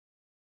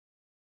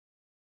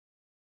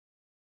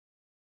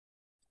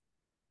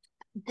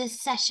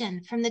This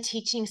session from the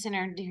Teaching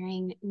Center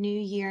during New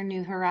Year,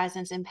 New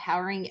Horizons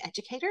Empowering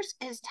Educators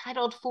is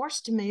titled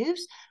Forced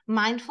Moves,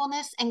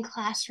 Mindfulness, and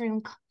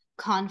Classroom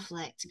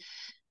Conflict.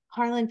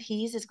 Harlan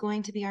Pease is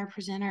going to be our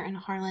presenter. And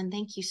Harlan,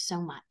 thank you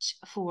so much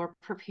for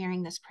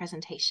preparing this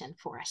presentation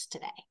for us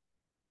today.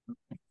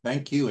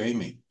 Thank you,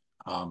 Amy.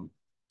 And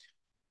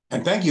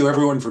thank you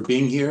everyone for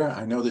being here.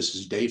 I know this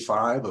is day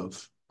 5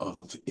 of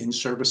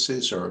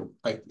in-services, or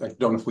I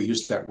don't know if we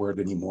use that word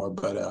anymore,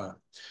 but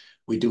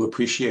we do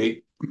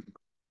appreciate,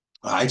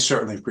 I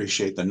certainly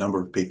appreciate the number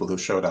of people who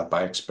showed up.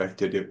 I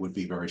expected it would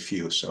be very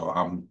few, so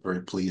I'm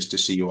very pleased to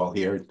see you all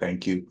here.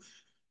 Thank you.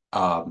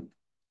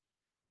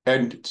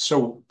 And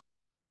so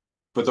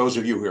for those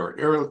of you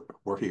who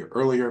were here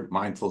earlier,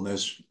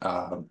 mindfulness,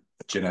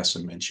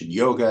 Janessa mentioned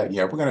yoga.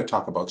 Yeah, we're going to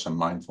talk about some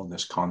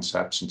mindfulness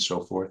concepts and so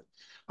forth.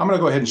 I'm going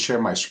to go ahead and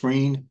share my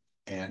screen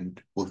and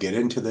we'll get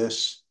into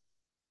this.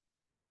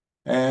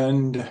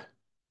 And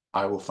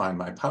I will find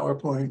my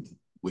PowerPoint,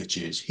 which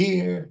is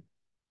here.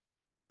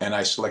 And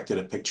I selected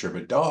a picture of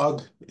a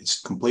dog.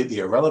 It's completely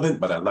irrelevant,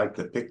 but I like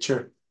the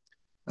picture.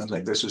 I was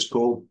like, this is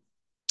cool.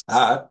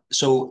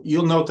 So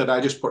you'll note that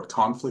I just put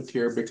conflict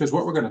here because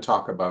what we're going to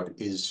talk about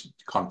is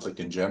conflict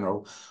in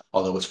general,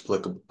 although it's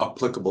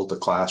applicable to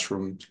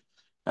classrooms.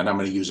 And I'm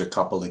going to use a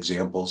couple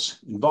examples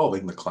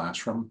involving the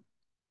classroom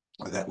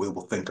that we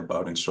will think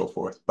about and so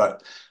forth.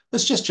 But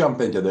let's just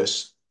jump into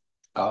this.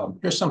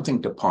 Here's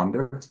something to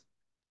ponder.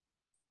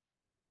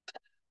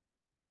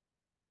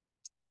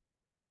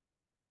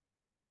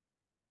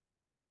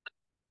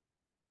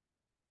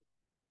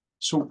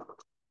 So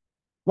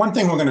one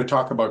thing we're going to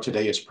talk about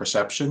today is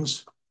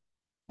perceptions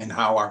and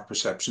how our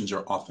perceptions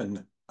are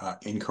often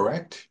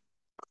incorrect.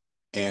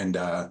 And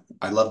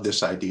I love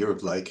this idea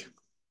of like,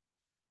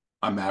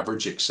 I'm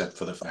average, except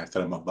for the fact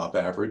that I'm above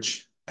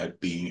average at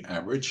being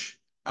average.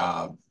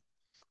 There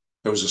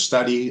was a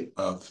study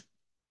of,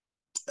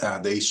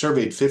 they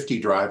surveyed 50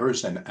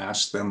 drivers and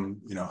asked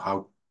them,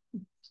 how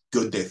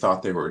good they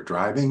thought they were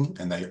driving.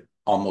 And they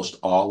almost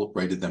all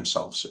rated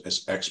themselves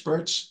as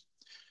experts.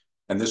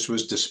 And this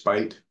was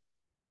despite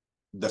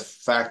the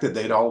fact that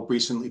they'd all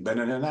recently been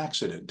in an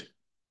accident.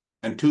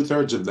 And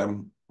 2/3 of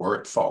them were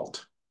at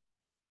fault.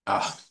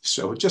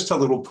 So just a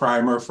little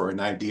primer for an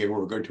idea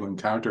we're going to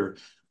encounter,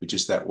 which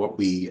is that what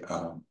we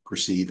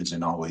perceive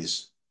isn't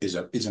always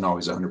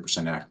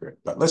 100% accurate.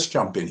 But let's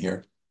jump in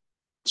here.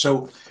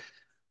 So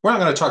we're not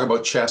going to talk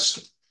about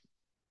chess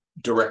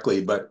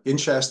directly, but in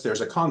chess,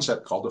 there's a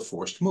concept called a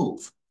forced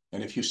move.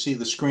 And if you see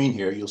the screen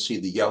here, you'll see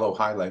the yellow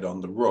highlight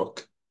on the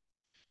rook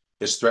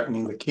is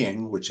threatening the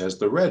king, which has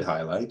the red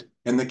highlight,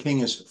 and the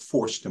king is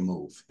forced to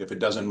move. If it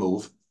doesn't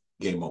move,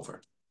 game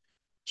over.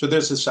 So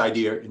there's this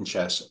idea in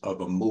chess of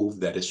a move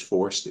that is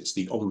forced. It's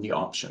the only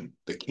option.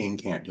 The king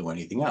can't do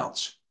anything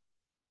else.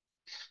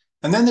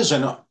 And then there's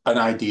an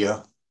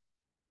idea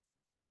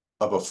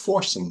of a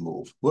forcing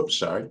move. Whoops,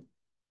 sorry.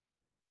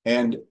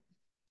 And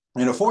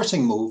in a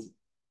forcing move,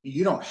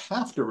 you don't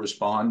have to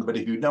respond, but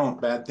if you don't,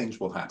 bad things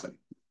will happen.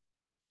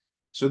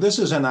 So this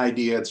is an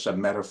idea, it's a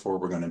metaphor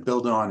we're going to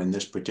build on in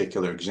this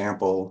particular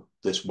example.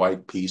 This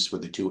white piece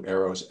with the 2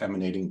 arrows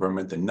emanating from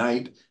it, the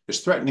knight,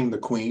 is threatening the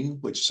queen,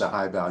 which is a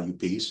high value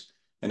piece.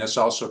 And it's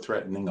also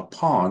threatening a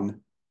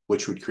pawn,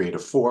 which would create a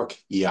fork,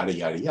 yada,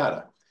 yada,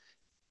 yada.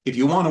 If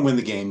you want to win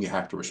the game, you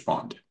have to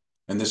respond.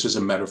 And this is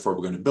a metaphor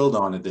we're going to build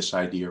on at this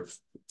idea of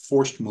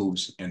forced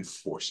moves and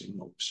forcing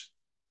moves.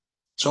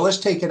 So let's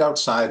take it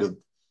outside of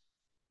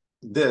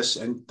this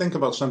and think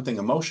about something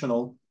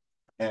emotional.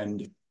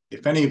 And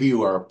if any of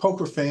you are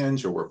poker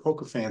fans or were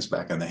poker fans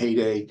back in the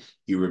heyday,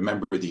 you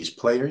remember these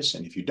players.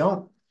 And if you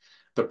don't,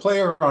 the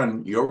player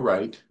on your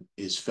right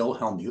is Phil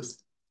Hellmuth.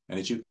 And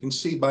as you can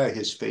see by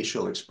his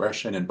facial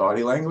expression and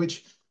body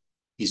language,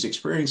 he's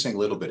experiencing a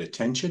little bit of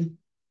tension.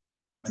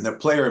 And the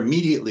player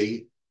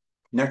immediately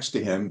next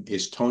to him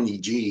is Tony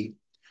G,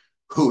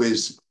 who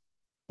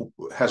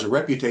has a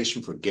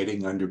reputation for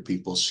getting under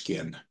people's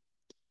skin.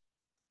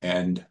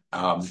 And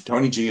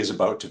Tony G is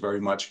about to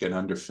very much get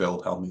under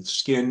Phil Hellmuth's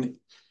skin.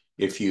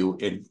 If you,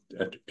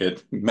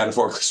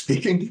 metaphorically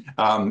speaking,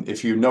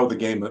 if you know the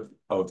game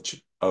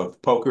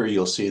of poker,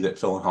 you'll see that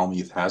Phil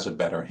Hellmuth has a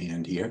better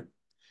hand here,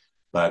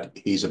 but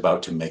he's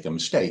about to make a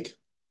mistake.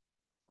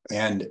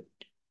 And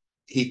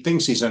he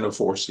thinks he's in a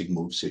forcing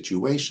move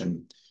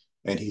situation,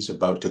 and he's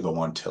about to go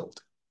on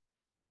tilt.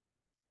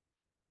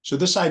 So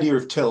this idea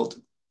of tilt,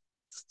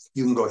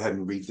 you can go ahead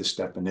and read this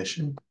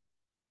definition.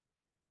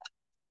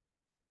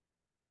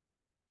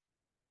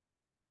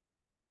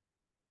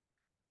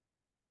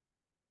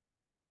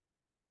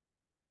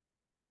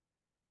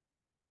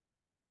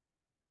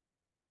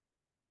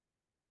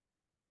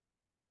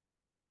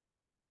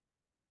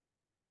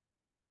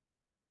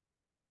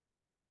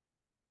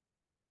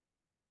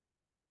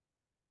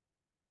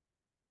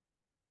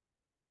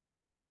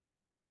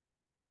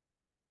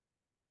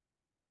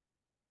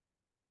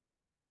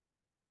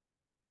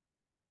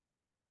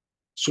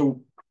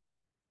 So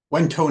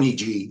when Tony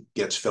G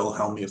gets Phil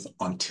Hellmuth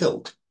on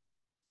tilt,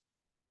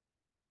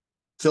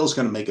 Phil's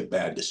going to make a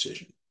bad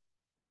decision.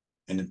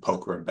 And in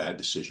poker, a bad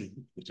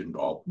decision, it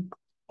involved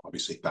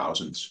obviously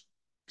thousands,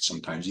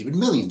 sometimes even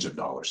millions of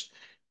dollars.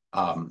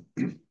 And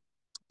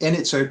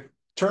it's a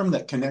term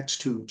that connects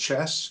to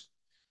chess.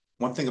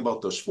 One thing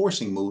about those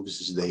forcing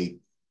moves is they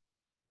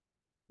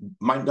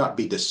might not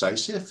be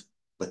decisive,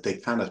 but they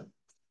kind of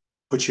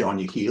put you on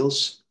your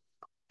heels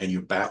and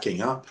you're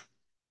backing up,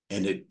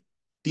 and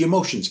the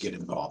emotions get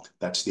involved.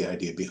 That's the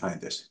idea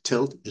behind this.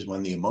 Tilt is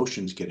when the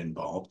emotions get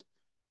involved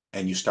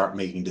and you start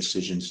making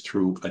decisions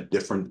through a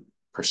different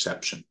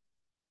perception.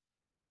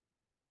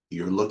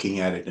 You're looking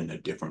at it in a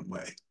different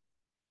way,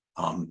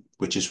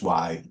 which is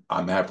why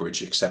I'm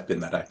average, except in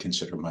that I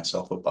consider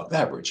myself above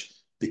average,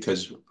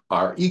 because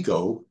our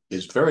ego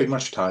is very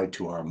much tied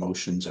to our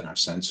emotions and our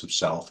sense of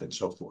self and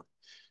so forth.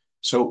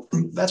 So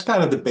that's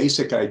kind of the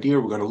basic idea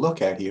we're going to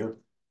look at here.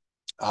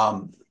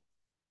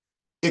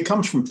 It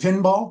comes from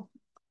pinball.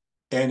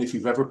 And if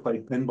you've ever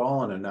played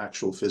pinball on an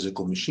actual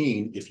physical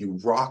machine, if you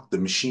rock the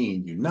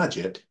machine, you nudge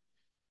it,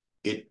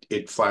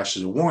 it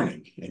flashes a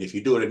warning. And if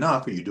you do it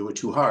enough or you do it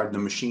too hard, the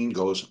machine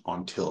goes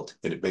on tilt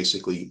and it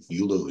basically,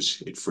 you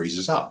lose, it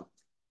freezes up.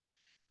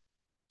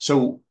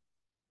 So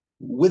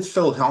with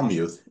Phil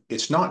Hellmuth,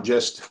 it's not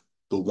just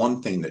the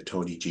one thing that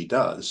Tony G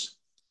does,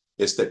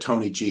 it's that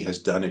Tony G has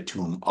done it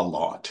to him a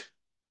lot.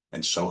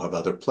 And so have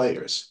other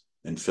players.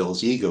 And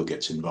Phil's ego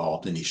gets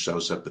involved and he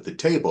shows up at the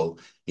table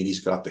and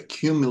he's got the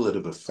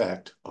cumulative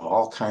effect of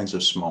all kinds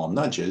of small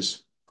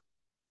nudges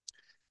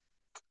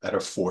that are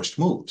forced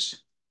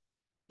moves.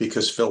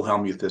 Because Phil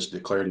Hellmuth has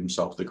declared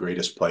himself the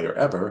greatest player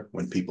ever,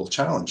 when people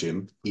challenge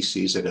him, he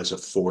sees it as a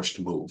forced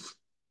move.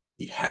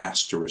 He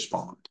has to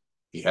respond.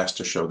 He has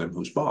to show them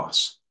who's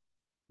boss.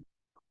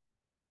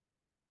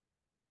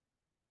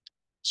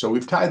 So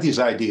we've tied these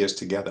ideas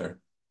together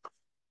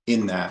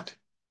in that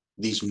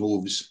these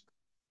moves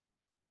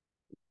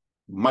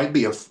might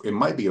be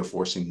a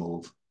forcing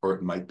move, or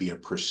it might be a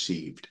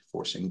perceived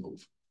forcing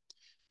move.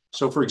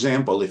 So for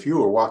example, if you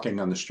were walking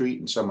on the street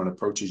and someone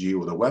approaches you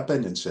with a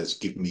weapon and says,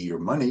 "Give me your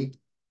money,"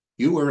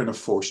 you are in a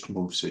forced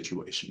move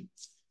situation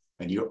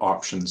and your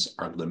options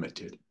are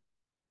limited.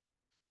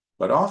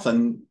 But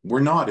often we're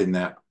not in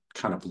that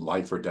kind of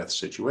life or death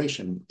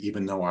situation,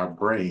 even though our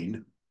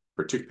brain,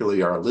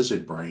 particularly our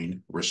lizard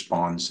brain,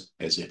 responds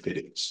as if it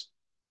is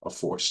a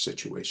forced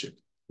situation.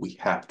 We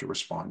have to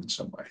respond in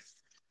some way.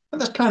 And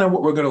that's kind of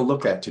what we're going to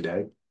look at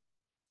today.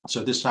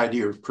 So this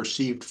idea of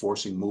perceived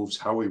forcing moves,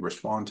 how we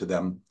respond to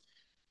them,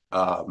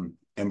 and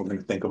we're going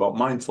to think about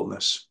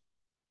mindfulness.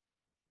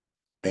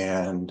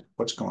 And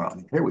what's going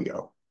on? Here we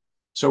go.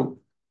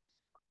 So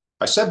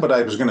I said what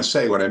I was going to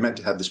say when I meant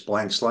to have this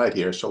blank slide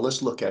here. So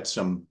let's look at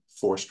some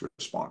forced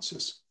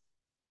responses.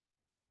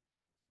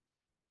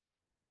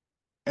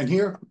 And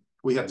here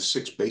we have the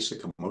 6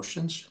 basic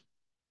emotions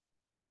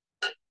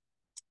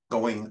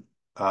going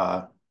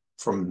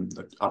from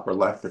the upper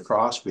left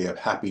across. We have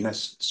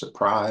happiness,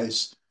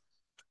 surprise,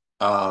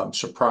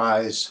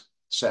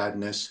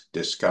 sadness,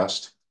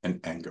 disgust, and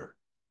anger.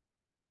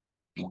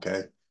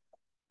 Okay.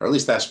 Or at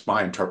least that's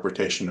my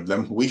interpretation of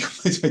them.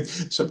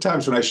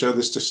 Sometimes when I show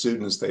this to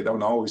students, they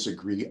don't always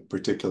agree,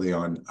 particularly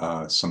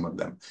on some of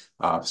them.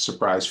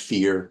 Surprise,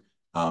 fear,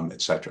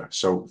 etc.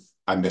 So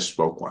I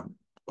misspoke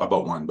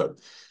about one, but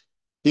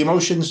the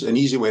emotions, an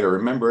easy way to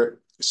remember it: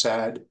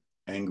 sad,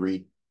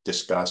 angry,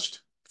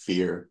 disgust,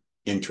 fear,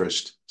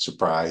 interest,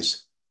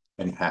 surprise,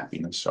 and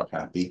happiness, or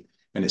happy.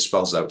 And it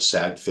spells out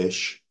sad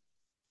fish.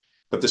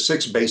 But the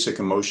 6 basic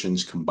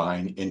emotions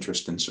combine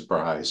interest and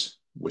surprise,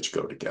 which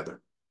go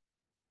together.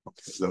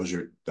 Okay, those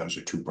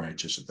are 2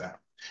 branches of that.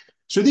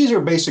 So these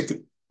are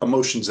basic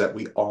emotions that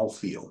we all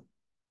feel.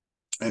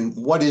 And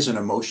what is an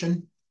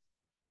emotion?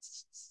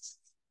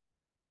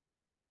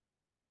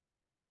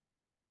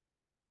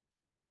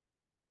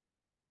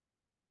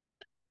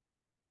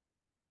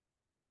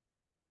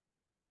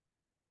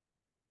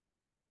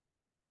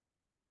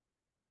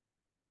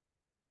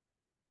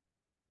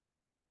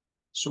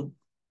 So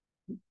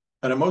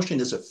an emotion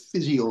is a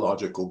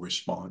physiological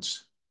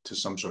response to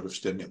some sort of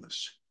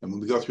stimulus. And when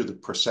we go through the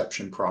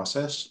perception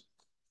process,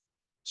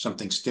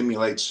 something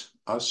stimulates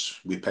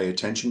us, we pay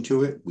attention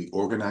to it, we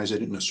organize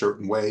it in a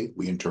certain way,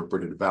 we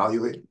interpret it,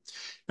 evaluate it,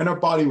 and our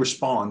body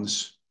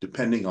responds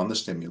depending on the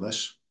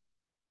stimulus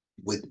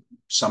with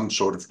some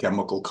sort of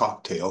chemical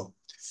cocktail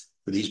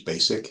for these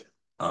basic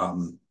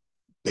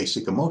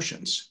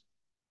emotions.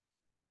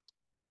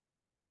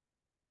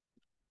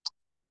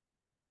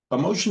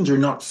 Emotions are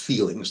not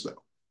feelings,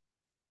 though.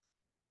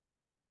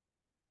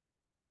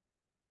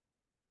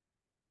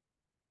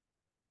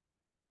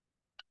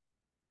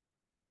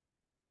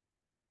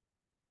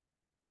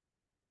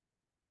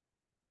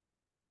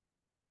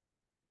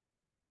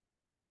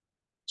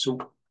 So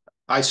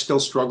I still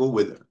struggle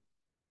with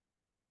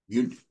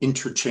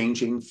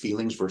interchanging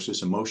feelings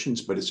versus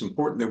emotions, but it's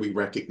important that we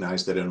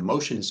recognize that an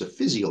emotion is a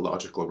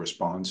physiological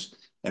response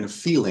and a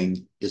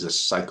feeling is a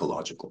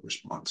psychological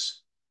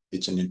response.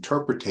 It's an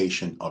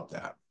interpretation of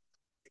that.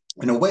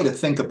 And a way to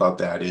think about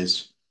that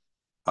is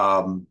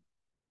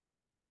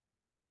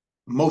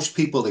most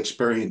people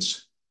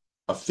experience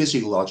a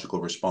physiological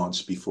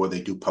response before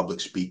they do public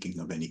speaking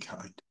of any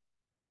kind.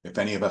 If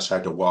any of us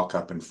had to walk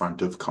up in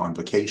front of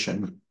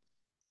convocation,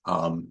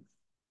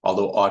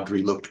 although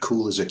Audrey looked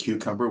cool as a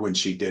cucumber when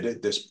she did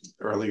it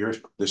earlier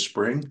this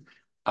spring,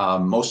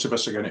 most of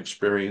us are going to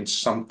experience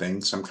some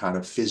kind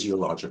of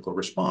physiological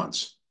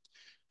response.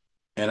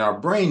 And our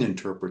brain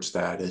interprets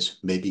that as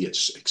maybe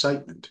it's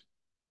excitement,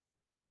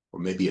 or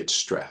maybe it's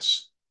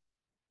stress,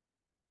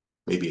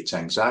 maybe it's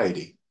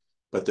anxiety,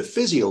 but the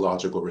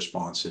physiological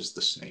response is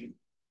the same.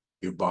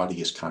 Your body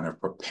is kind of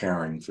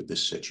preparing for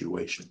this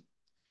situation.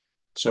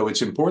 So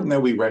it's important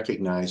that we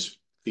recognize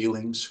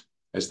feelings.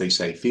 As they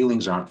say,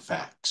 feelings aren't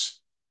facts.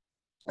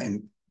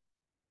 And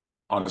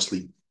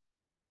honestly,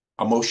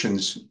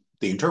 emotions,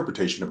 the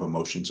interpretation of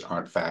emotions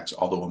aren't facts,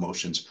 although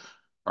emotions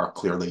are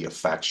clearly a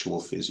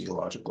factual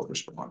physiological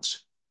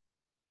response.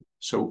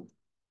 So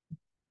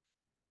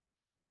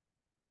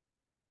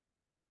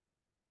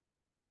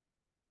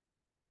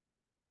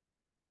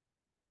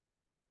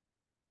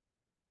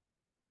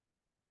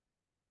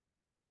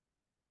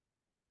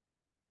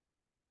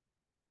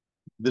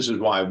this is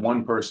why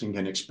one person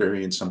can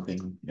experience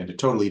something in a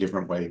totally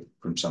different way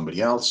from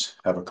somebody else,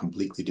 have a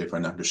completely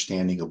different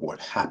understanding of what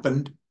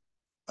happened.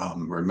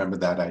 Remember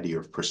that idea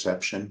of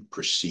perception,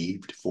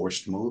 perceived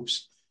forced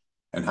moves,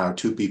 and how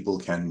two people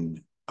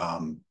can,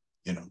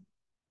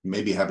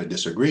 maybe have a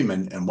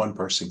disagreement, and one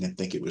person can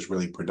think it was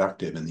really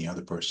productive, and the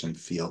other person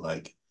feel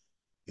like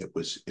it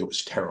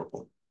was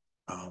terrible,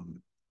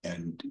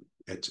 and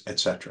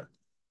etc.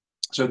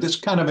 So this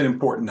kind of an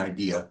important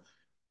idea.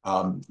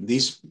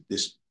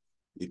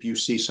 If you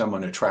see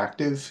someone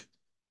attractive,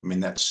 I mean,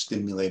 that's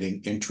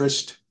stimulating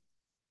interest,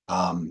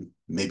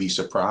 maybe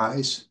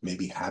surprise,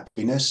 maybe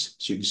happiness.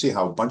 So you can see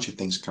how a bunch of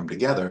things come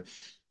together,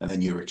 and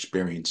then you're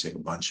experiencing a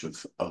bunch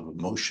of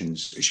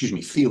emotions,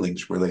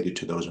 feelings related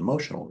to those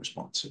emotional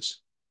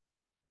responses.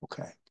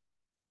 Okay.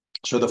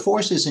 So the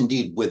force is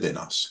indeed within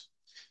us.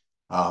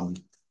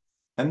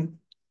 And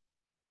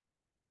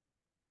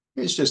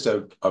it's just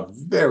a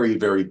very,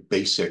 very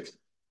basic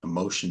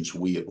feelings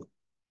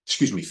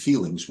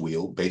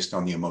wheel based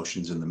on the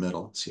emotions in the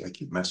middle. See, I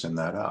keep messing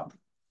that up.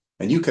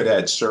 And you could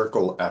add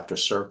circle after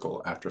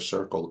circle after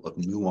circle of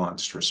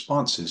nuanced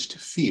responses to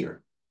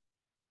fear,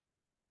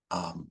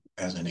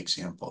 as an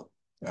example.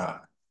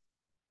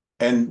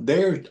 And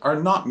they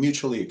are not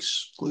mutually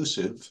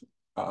exclusive.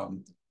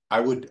 I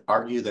would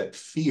argue that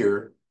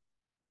fear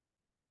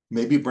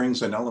maybe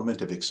brings an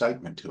element of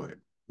excitement to it.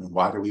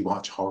 Why do we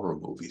watch horror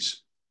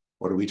movies?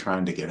 What are we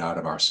trying to get out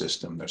of our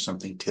system? There's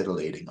something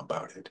titillating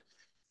about it.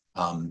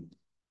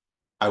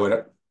 I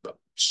would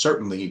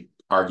certainly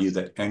argue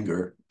that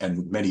anger,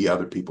 and many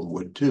other people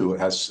would too,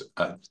 has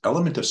an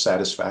element of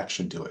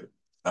satisfaction to it.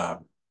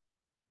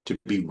 To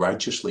be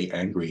righteously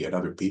angry at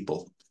other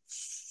people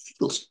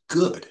feels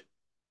good.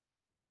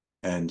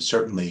 And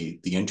certainly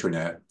the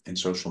internet and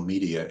social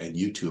media and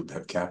YouTube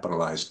have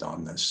capitalized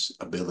on this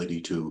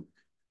ability to,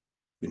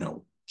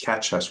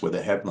 catch us with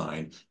a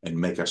headline and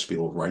make us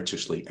feel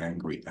righteously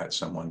angry at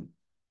someone.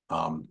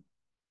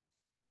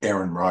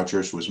 Aaron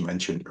Rodgers was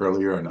mentioned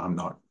earlier, and I'm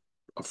not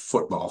a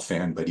football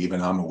fan, but even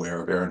I'm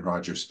aware of Aaron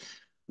Rodgers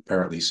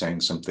apparently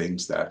saying some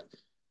things that,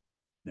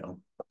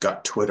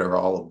 got Twitter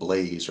all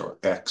ablaze, or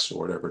X,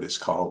 or whatever it is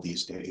called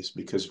these days,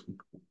 because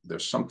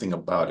there's something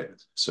about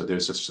it. So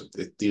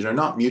these are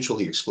not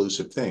mutually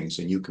exclusive things,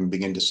 and you can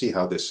begin to see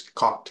how this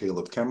cocktail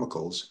of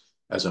chemicals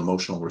as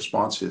emotional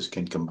responses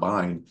can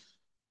combine.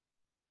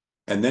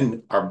 And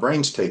then our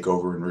brains take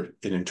over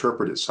and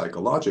interpret it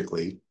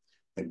psychologically.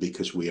 And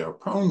because we are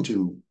prone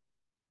to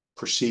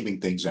perceiving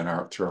things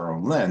through our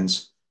own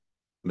lens,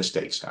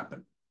 mistakes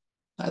happen.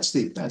 That's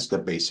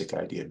the basic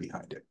idea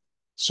behind it.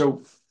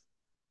 So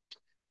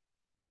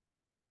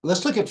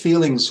let's look at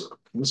feelings.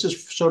 This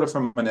is sort of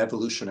from an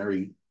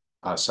evolutionary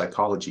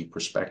psychology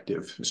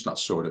perspective. It's not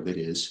sort of, it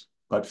is.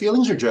 But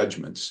feelings are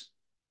judgments.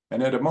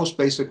 And at a most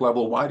basic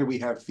level, why do we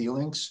have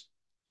feelings?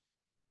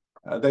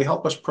 They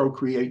help us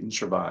procreate and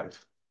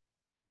survive.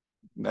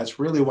 And that's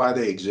really why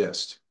they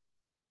exist.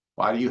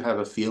 Why do you have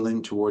a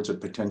feeling towards a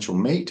potential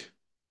mate?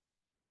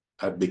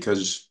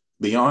 Because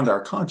beyond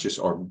our conscious,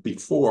 or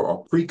before our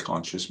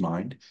pre-conscious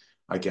mind,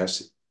 I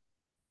guess,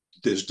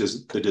 there's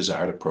the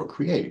desire to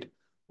procreate.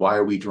 Why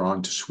are we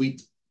drawn to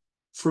sweet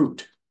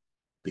fruit?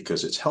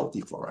 Because it's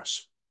healthy for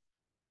us.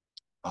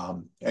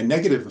 And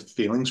negative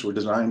feelings were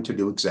designed to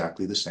do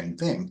exactly the same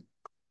thing.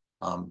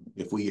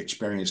 If we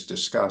experience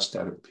disgust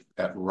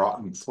at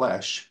rotten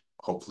flesh,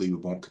 hopefully we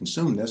won't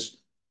consume this,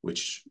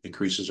 which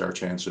increases our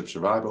chance of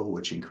survival,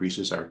 which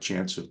increases our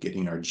chance of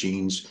getting our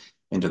genes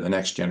into the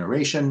next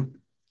generation,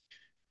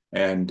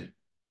 and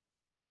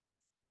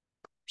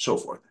so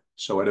forth.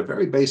 So at a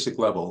very basic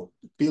level,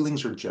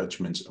 feelings are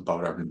judgments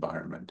about our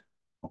environment,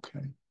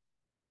 okay?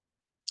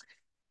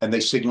 And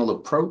they signal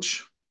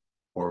approach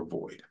or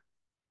avoid.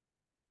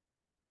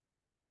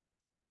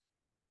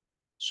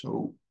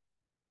 So,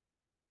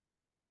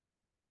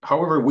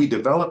 however, we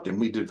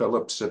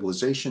developed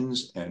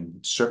civilizations and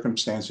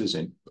circumstances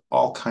and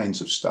all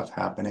kinds of stuff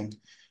happening.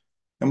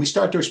 And we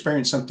start to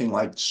experience something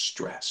like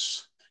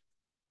stress.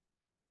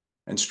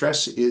 And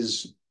stress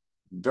is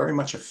very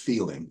much a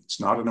feeling. It's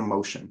not an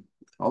emotion,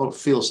 although it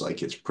feels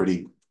like it's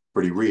pretty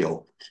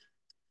real.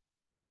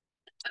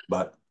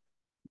 But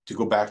to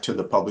go back to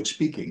the public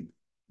speaking,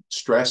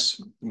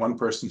 stress, one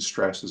person's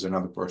stress is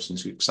another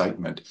person's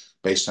excitement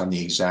based on the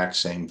exact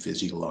same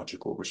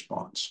physiological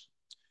response.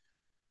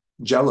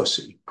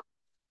 Jealousy.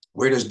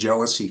 Where does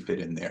jealousy fit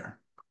in there?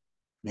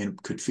 I mean,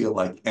 it could feel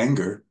like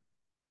anger,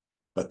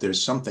 but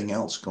there's something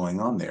else going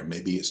on there.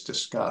 Maybe it's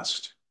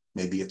disgust.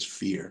 Maybe it's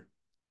fear.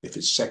 If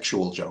it's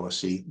sexual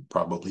jealousy,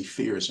 probably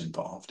fear is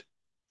involved.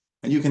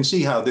 And you can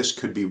see how this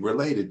could be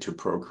related to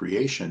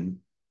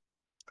procreation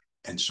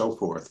and so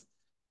forth.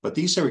 But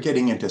these are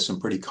getting into some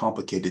pretty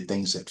complicated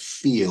things that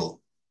feel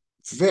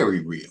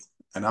very real.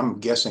 And I'm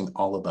guessing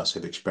all of us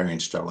have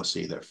experienced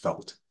jealousy that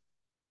felt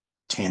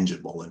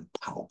tangible and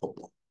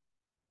palpable,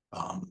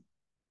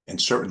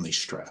 and certainly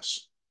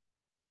stress.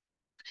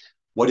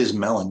 What is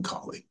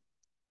melancholy?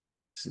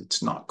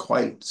 It's not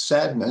quite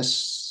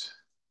sadness.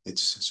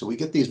 So we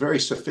get these very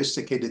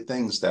sophisticated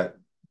things that,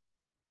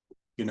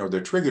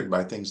 they're triggered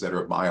by things that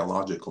are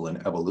biological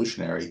and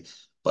evolutionary,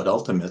 but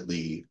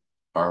ultimately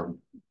are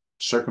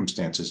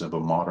circumstances of a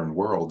modern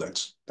world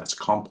that's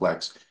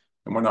complex,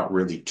 and we're not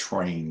really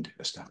trained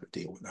as to how to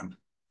deal with them.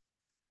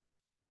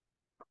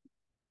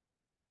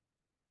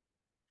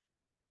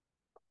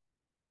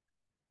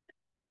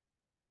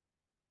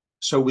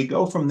 So we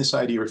go from this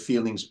idea of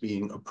feelings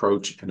being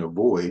approach and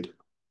avoid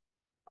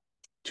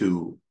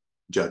to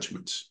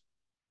judgments.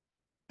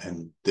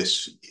 And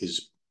this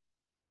is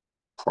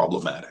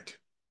problematic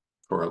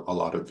for a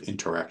lot of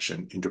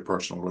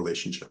interpersonal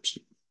relationships.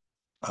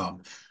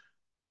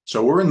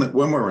 So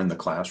when we're in the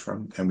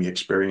classroom and we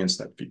experience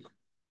that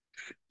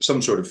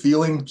some sort of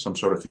feeling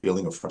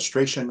of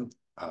frustration,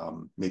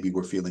 maybe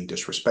we're feeling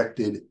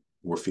disrespected,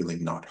 we're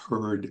feeling not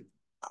heard,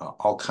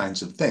 all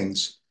kinds of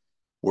things,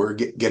 we're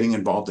getting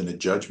involved in a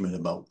judgment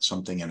about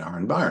something in our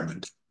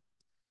environment.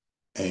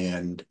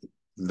 And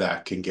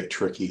that can get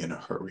tricky in a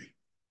hurry.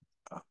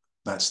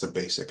 That's the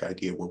basic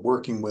idea we're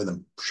working with.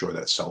 I'm sure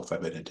that's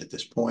self-evident at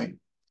this point.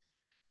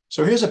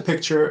 So here's a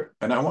picture,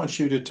 and I want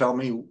you to tell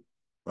me,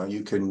 well,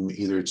 you can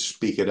either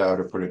speak it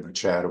out or put it in the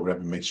chat or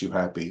whatever makes you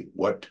happy,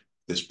 what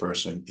this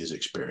person is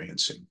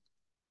experiencing.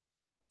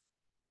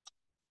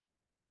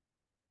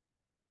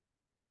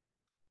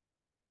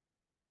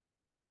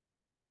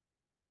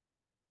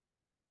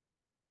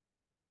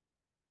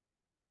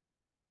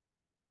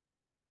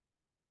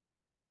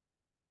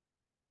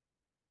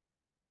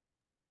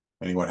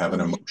 Anyone have an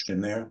emotion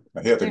there?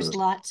 There's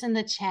lots in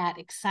the chat.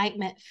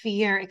 Excitement,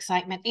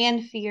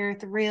 and fear,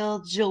 thrill,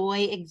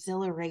 joy,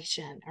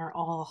 exhilaration are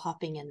all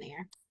hopping in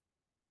there.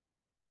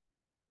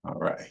 All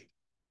right.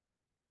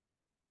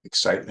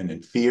 Excitement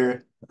and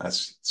fear.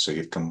 So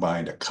you've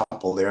combined a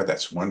couple there.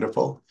 That's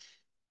wonderful.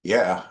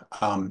 Yeah.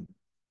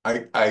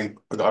 I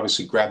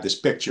obviously grabbed this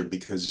picture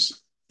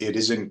because it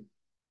isn't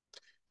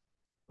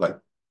like,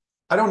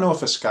 I don't know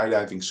if a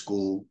skydiving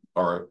school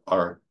or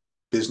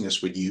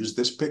business would use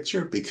this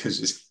picture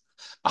because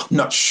I'm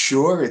not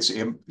sure.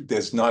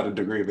 There's not a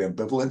degree of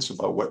ambivalence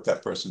about what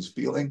that person's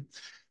feeling.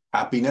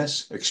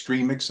 Happiness,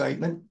 extreme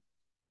excitement.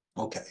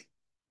 Okay.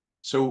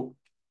 So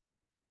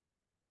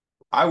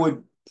I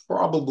would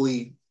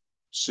probably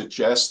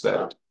suggest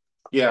that,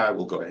 I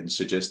will go ahead and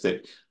suggest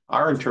that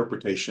our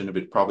interpretation of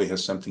it probably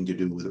has something to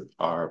do with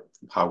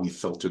how we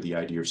filter the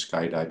idea of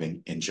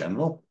skydiving in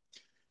general.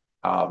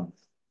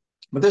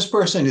 But this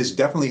person is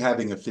definitely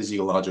having a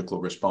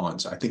physiological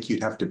response. I think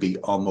you'd have to be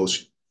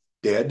almost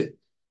dead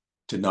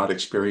to not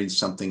experience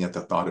something at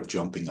the thought of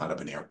jumping out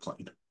of an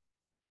airplane.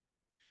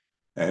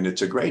 And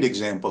it's a great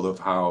example of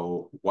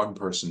how one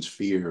person's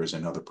fear is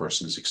another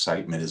person's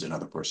excitement, is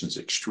another person's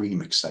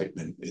extreme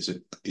excitement,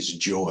 is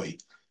joy.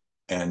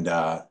 And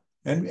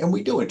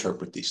we do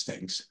interpret these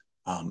things.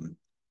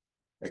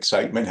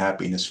 Excitement,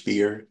 happiness,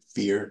 fear.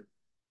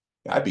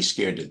 I'd be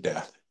scared to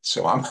death.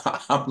 So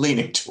I'm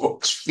leaning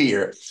towards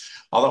fear.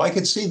 Although I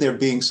could see there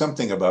being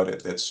something about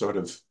it that's sort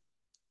of,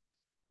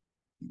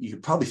 you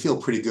probably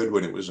feel pretty good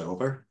when it was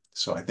over.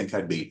 So I think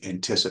I'd be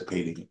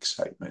anticipating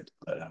excitement.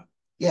 But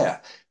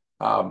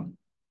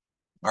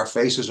our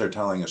faces are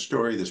telling a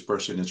story. This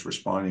person is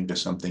responding to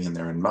something in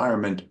their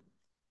environment.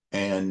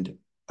 And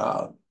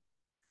to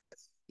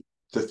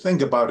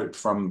think about it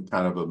from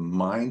kind of a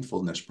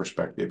mindfulness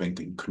perspective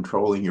and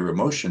controlling your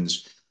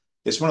emotions,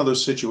 it's one of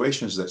those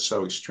situations that's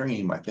so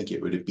extreme. I think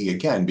it would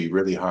be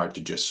really hard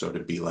to just sort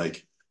of be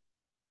like,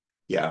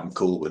 yeah, I'm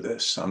cool with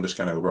this. I'm just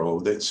going to roll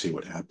with it and see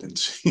what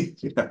happens.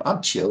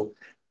 I'm chill.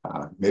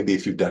 Maybe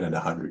if you've done it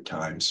 100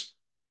 times.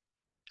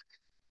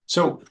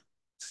 So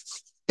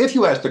if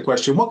you ask the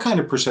question, what kind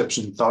of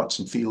perception, thoughts,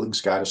 and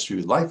feelings guide us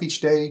through life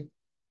each day?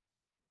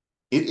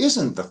 It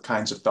isn't the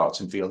kinds of thoughts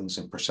and feelings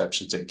and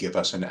perceptions that give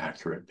us an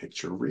accurate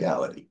picture of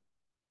reality.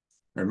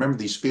 Remember,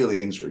 these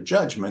feelings are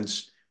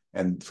judgments,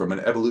 and from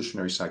an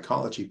evolutionary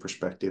psychology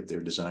perspective,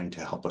 they're designed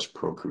to help us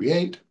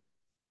procreate.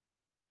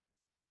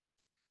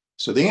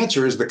 So the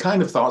answer is the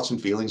kind of thoughts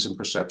and feelings and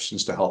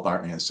perceptions to help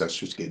our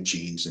ancestors get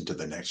genes into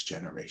the next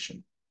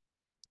generation.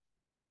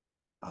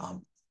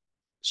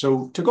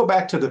 So to go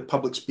back to the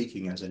public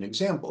speaking as an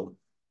example,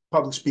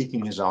 public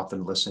speaking is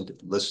often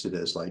listed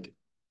as like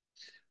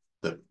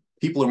the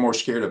people are more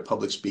scared of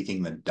public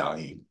speaking than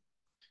dying.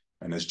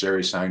 And as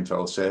Jerry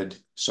Seinfeld said,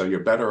 so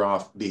you're better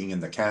off being in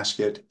the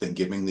casket than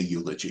giving the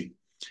eulogy.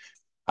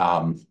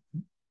 Um,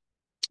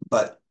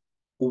 but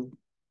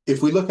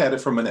if we look at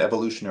it from an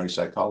evolutionary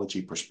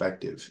psychology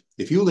perspective,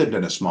 if you lived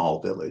in a small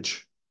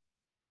village,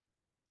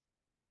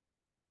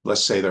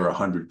 let's say there are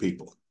 100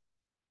 people,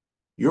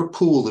 your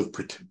pool of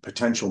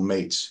potential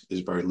mates is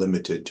very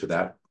limited to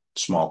that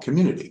small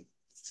community.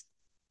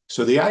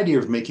 So the idea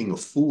of making a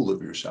fool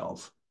of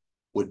yourself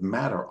would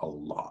matter a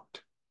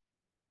lot.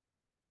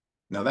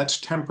 Now that's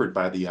tempered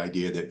by the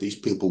idea that these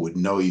people would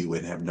know you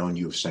and have known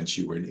you since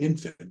you were an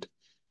infant.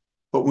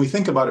 But when we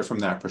think about it from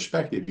that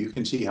perspective, you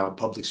can see how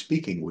public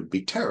speaking would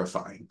be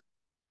terrifying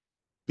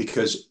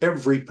because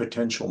every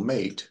potential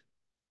mate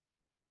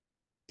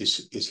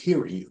is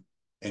hearing you.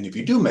 And if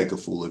you do make a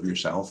fool of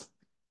yourself,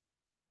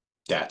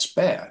 that's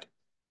bad.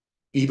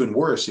 Even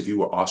worse, if you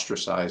were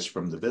ostracized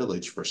from the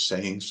village for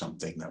saying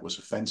something that was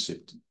offensive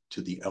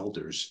to the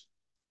elders,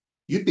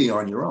 you'd be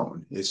on your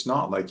own. It's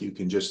not like you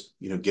can just,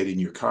 get in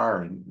your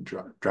car and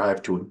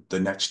drive to the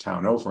next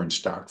town over and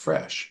start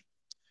fresh.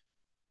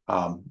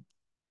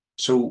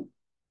 So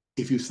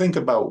if you think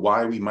about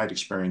why we might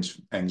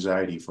experience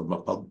anxiety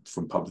from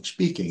public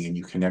speaking and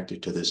you connect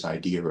it to this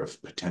idea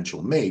of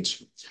potential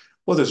mates,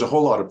 well, there's a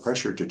whole lot of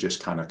pressure to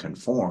just kind of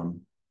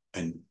conform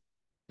and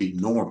be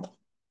normal.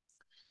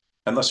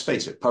 And let's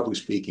face it, public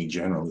speaking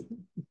generally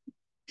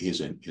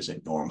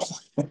isn't normal.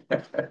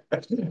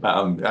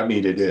 I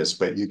mean, it is,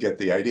 but you get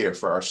the idea.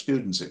 For our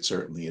students, it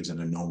certainly isn't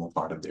a normal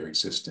part of their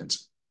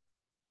existence.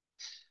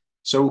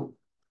 So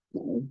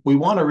we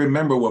want to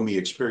remember when we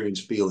experience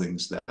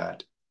feelings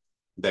that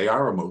they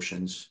are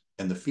emotions,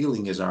 and the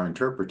feeling is our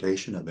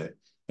interpretation of it.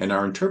 And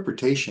our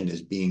interpretation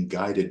is being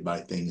guided by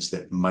things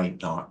that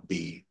might not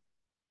be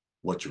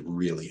what's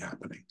really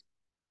happening.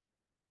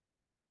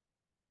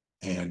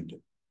 And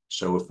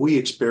so if we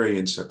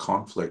experience a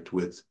conflict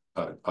with,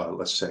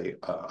 let's say,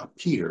 a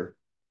peer,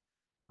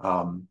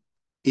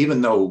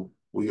 even though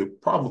we are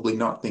probably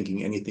not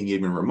thinking anything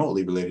even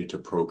remotely related to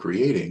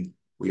procreating,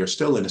 we are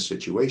still in a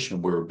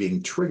situation where we're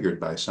being triggered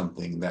by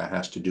something that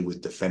has to do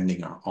with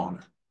defending our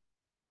honor.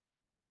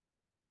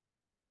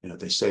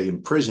 They say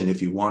in prison,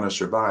 if you want to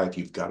survive,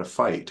 you've got to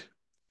fight.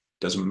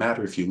 Doesn't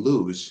matter if you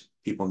lose,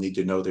 people need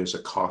to know there's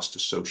a cost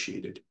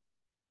associated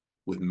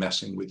with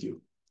messing with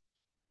you.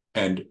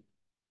 And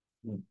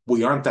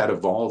we aren't that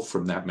evolved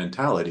from that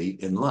mentality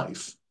in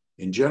life.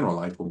 In general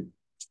life,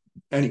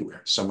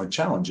 anywhere someone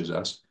challenges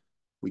us,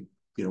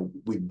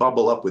 we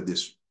bubble up with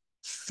this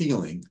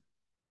feeling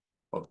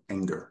of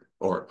anger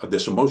or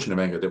this emotion of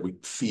anger that we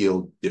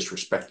feel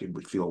disrespected,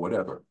 we feel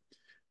whatever.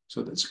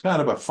 So that's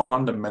kind of a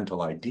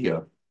fundamental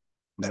idea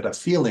that our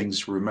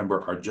feelings,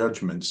 remember, are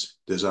judgments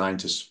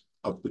designed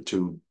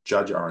to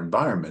judge our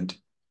environment,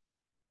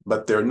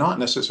 but they're not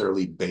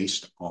necessarily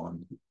based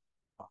on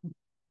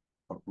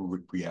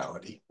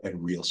reality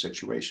and real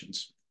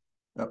situations.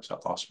 Oops, I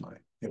lost my,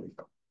 here we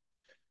go.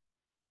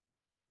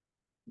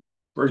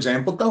 For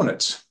example,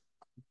 donuts.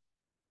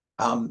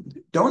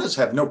 Donuts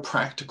have no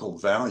practical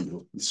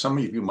value. Some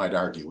of you might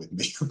argue with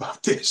me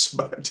about this,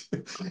 but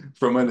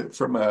from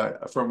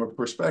a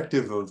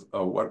perspective of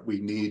what we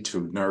need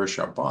to nourish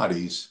our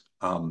bodies,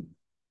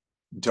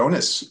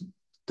 donuts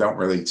don't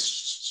really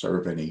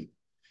serve any.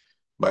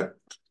 But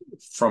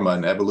from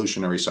an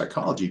evolutionary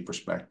psychology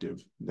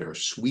perspective, they're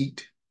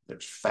sweet,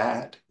 there's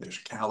fat, there's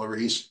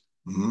calories.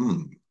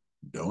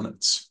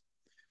 Donuts.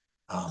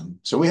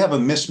 So we have a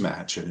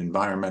mismatch, an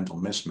environmental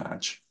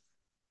mismatch.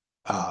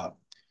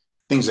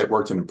 Things that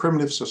worked in a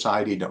primitive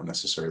society don't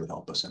necessarily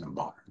help us in a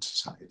modern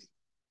society.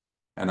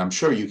 And I'm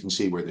sure you can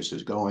see where this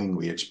is going.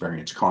 We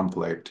experience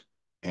conflict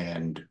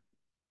and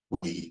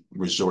we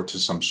resort to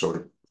some sort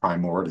of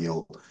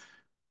primordial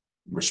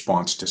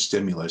response to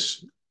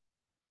stimulus,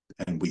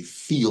 and we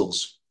feel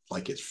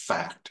like it's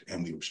fact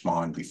and we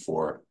respond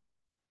before.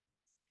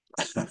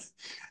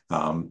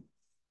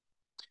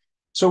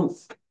 So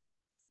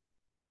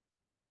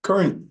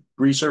current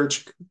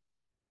research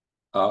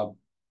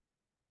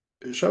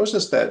shows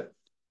us that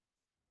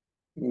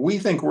we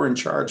think we're in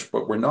charge,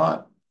 but we're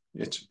not.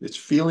 It's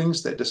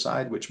feelings that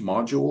decide which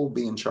module will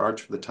be in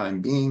charge for the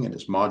time being, and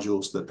it's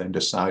modules that then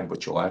decide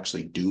what you'll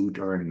actually do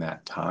during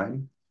that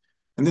time.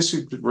 And this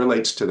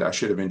relates to, I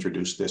should have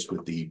introduced this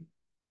with the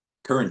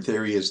current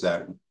theory is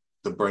that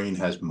the brain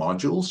has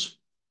modules,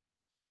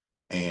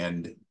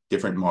 and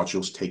different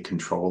modules take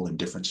control in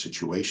different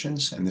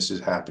situations. And this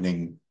is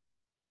happening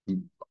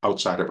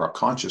outside of our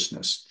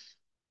consciousness.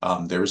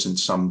 There isn't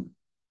some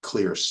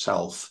clear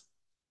self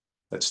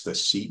that's the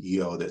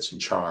CEO that's in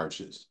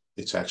charge.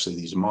 It's actually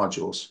these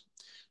modules.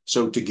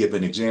 So to give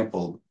an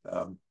example,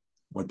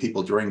 when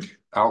people drink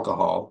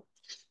alcohol,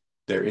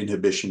 their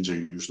inhibitions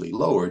are usually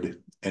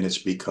lowered, and it's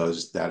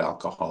because that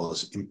alcohol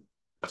is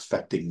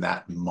affecting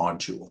that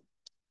module,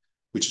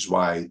 which is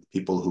why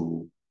people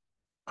who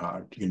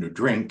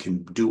drink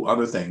can do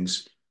other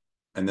things,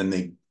 and then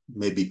they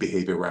maybe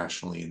behave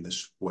irrationally in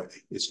this way.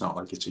 It's not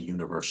like it's a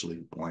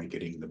universally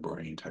blanketing the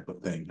brain type of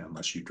thing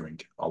unless you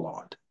drink a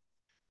lot.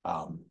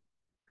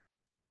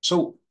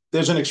 So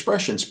there's an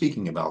expression,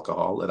 speaking of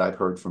alcohol, that I've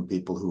heard from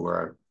people who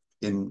are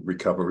in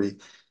recovery,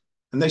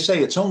 and they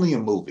say it's only a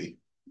movie.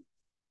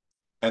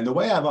 And the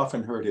way I've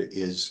often heard it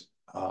is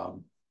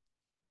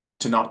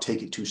to not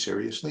take it too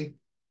seriously,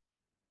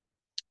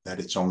 that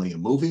it's only a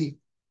movie,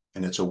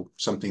 and it's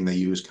something they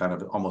use kind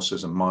of almost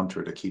as a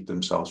mantra to keep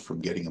themselves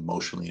from getting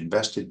emotionally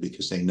invested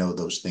because they know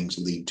those things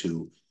lead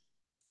to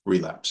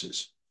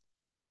relapses.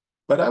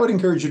 But I would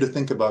encourage you to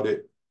think about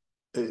it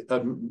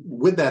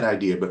with that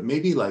idea, but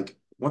maybe like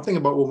one thing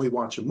about when we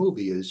watch a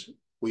movie is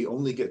we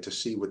only get to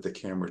see what the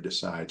camera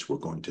decides we're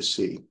going to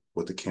see,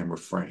 what the camera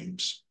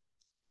frames.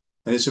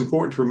 And it's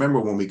important to remember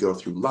when we go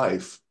through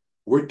life,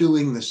 we're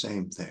doing the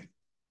same thing.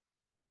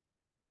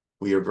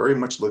 We are very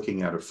much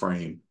looking at a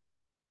frame,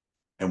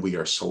 and we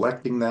are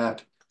selecting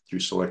that through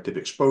selective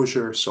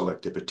exposure,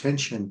 selective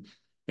attention,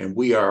 and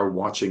we are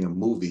watching a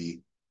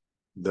movie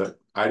that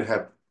I'd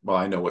have, well,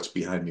 I know what's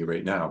behind me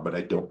right now, but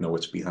I don't know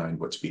what's behind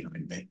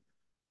me.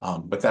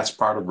 But that's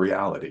part of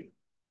reality.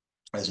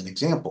 As an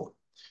example,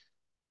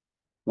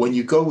 when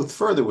you go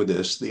further with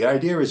this, the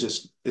idea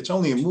is it's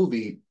only a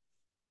movie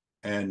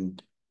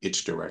and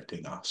it's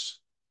directing us.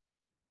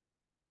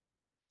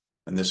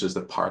 And this is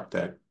the part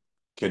that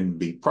can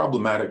be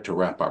problematic to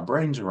wrap our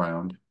brains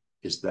around,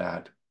 is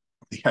that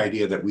the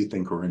idea that we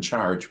think we're in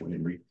charge when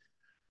in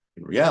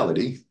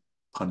reality,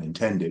 pun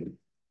intended,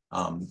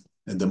 and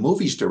the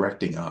movie's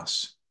directing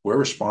us. We're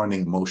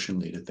responding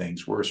emotionally to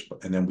things.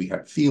 And then we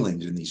have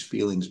feelings, and these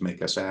feelings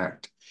make us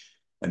act.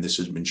 And this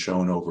has been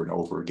shown over and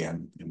over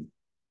again, and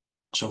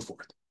so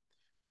forth.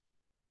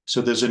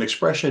 So there's an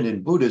expression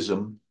in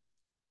Buddhism,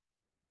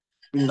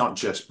 not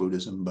just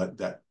Buddhism, but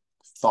that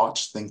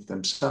thoughts think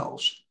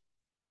themselves.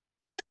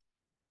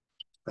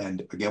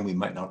 And again, we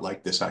might not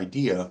like this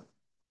idea.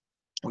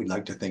 We'd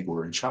like to think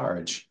we're in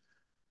charge.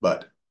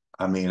 But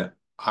I mean,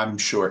 I'm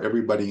sure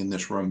everybody in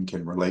this room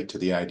can relate to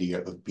the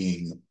idea of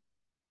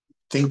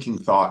thinking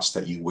thoughts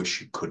that you wish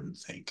you couldn't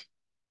think.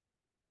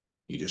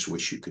 You just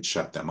wish you could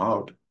shut them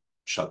out,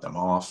 shut them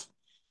off.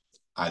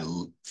 I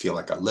feel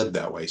like I live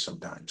that way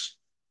sometimes.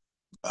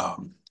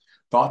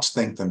 Thoughts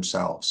think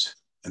themselves,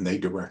 and they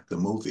direct the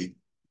movie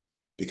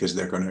because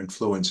they're going to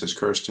influence, as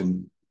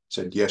Kirsten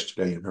said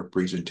yesterday in her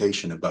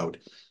presentation, about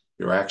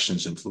your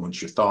actions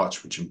influence your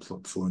thoughts, which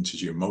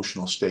influences your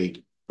emotional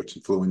state, which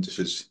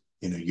influences,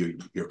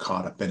 you're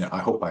caught up in it. I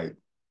hope I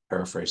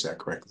paraphrased that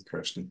correctly,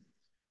 Kirsten.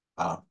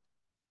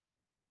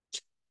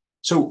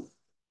 So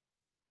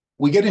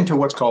we get into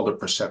what's called a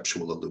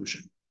perceptual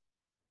illusion.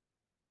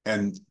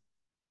 And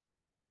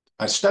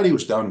a study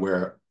was done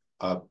where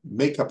a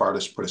makeup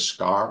artist put a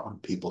scar on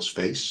people's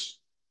faces,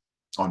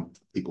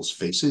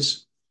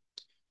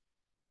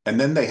 and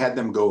then they had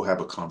them go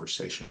have a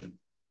conversation.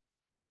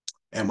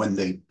 And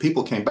when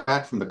people came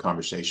back from the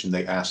conversation,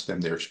 they asked them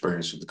their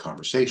experience of the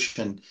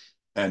conversation,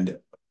 and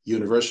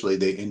universally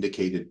they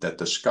indicated that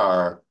the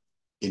scar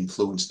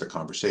influenced the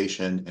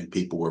conversation, and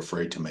people were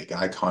afraid to make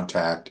eye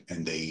contact.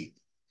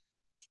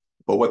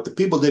 But what the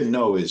people didn't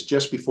know is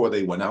just before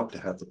they went out to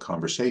have the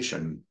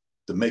conversation,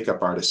 the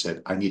makeup artist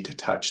said, "I need to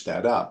touch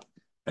that up,"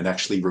 and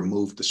actually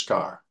removed the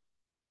scar.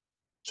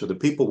 So the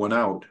people went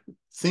out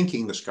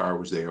thinking the scar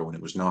was there when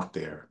it was not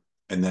there.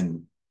 And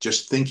then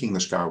just thinking the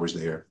scar was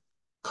there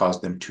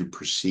caused them to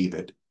perceive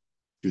it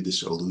through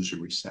this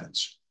illusory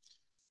sense.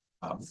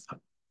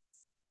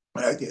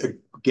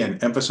 Again,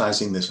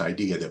 emphasizing this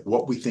idea that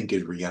what we think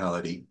is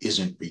reality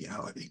isn't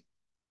reality.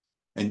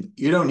 And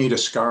you don't need a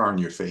scar on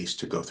your face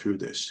to go through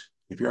this.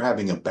 If you're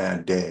having a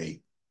bad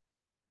day,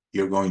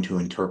 you're going to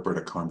interpret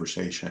a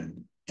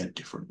conversation in a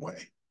different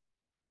way.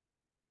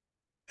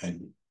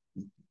 And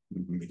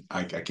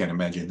I can't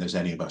imagine there's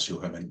any of us who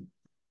haven't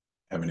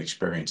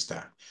experienced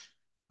that.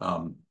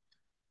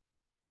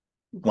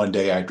 One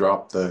day I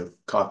drop the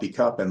coffee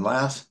cup and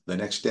laugh. The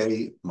next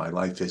day, my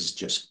life is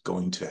just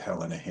going to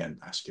hell in a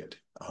handbasket.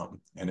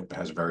 And it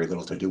has very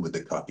little to do with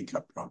the coffee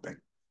cup dropping.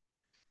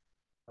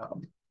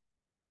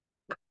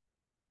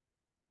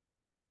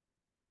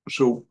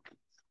 So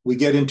we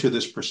get into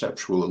this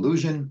perceptual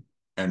illusion,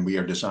 and we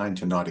are designed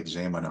to not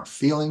examine our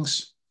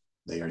feelings.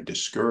 They are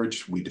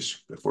discouraged.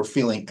 If we're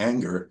feeling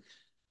anger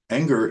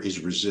is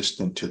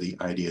resistant to the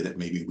idea that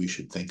maybe we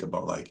should think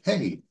about, like,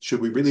 hey,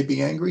 should we really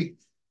be angry?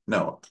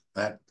 No,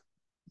 that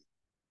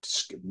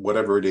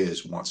whatever it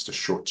is wants to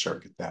short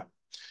circuit that.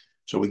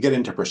 So we get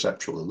into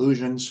perceptual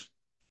illusions,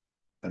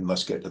 and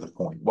let's get to the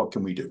point. What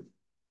can we do?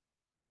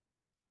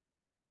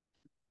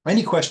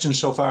 Any questions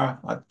so far?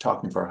 I'm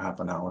talking for half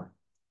an hour.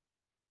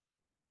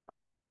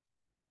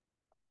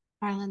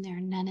 Harlan, there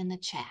are none in the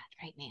chat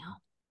right now.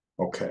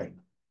 Okay.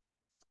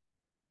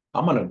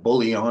 I'm going to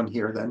bully on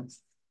here then.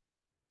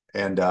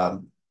 And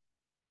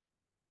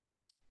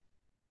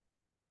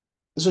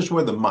this is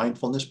where the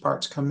mindfulness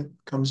parts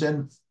comes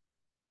in.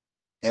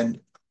 And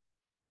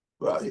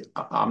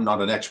I'm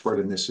not an expert,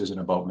 and this isn't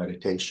about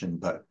meditation,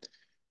 but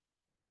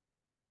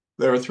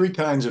there are three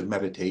kinds of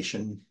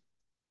meditation.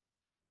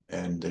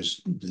 and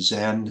there's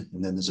Zen,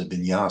 and then there's a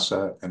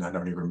vinyasa, and I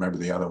don't even remember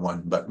the other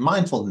one. But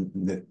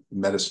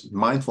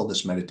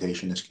mindfulness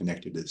meditation is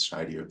connected to this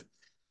idea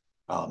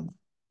of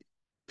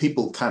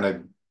people kind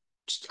of.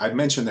 I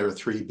mentioned there are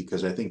three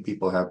because I think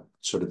people have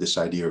sort of this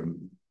idea of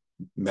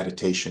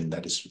meditation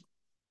that is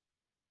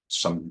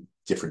some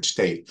different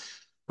state.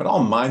 But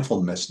all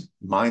mindfulness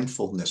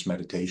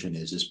meditation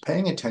is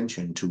paying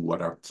attention to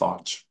what our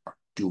thoughts are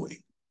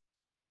doing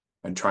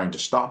and trying to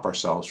stop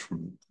ourselves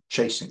from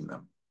chasing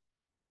them.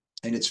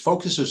 And it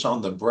focuses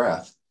on the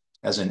breath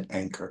as an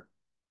anchor.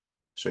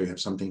 So you have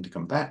something to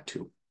come back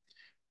to.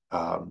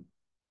 And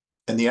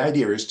the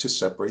idea is to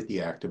separate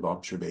the active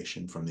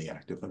observation from the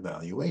active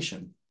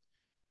evaluation.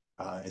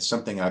 It's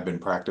something I've been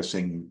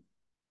practicing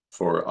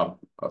for a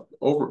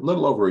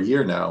little over a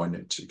year now, and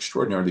it's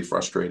extraordinarily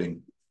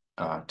frustrating,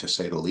 to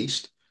say the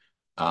least.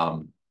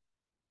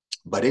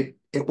 But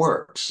it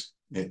works.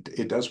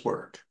 It does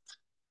work.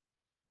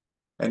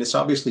 And it's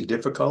obviously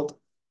difficult.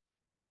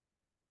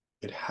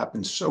 It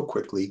happens so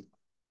quickly,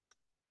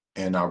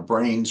 and our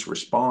brains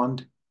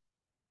respond.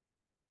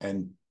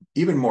 And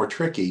even more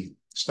tricky,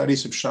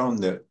 studies have shown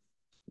that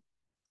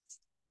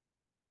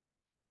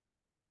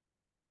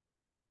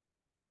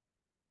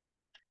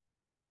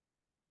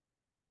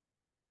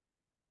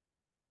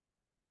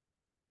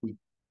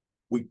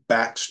we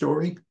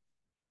backstory,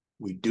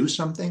 we do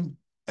something,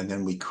 and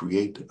then we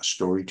create a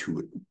story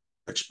to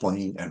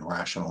explain and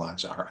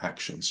rationalize our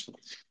actions.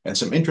 And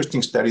some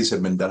interesting studies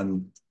have been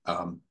done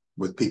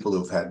with people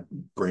who've had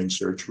brain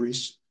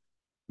surgeries,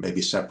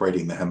 maybe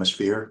separating the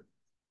hemisphere,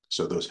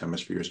 so those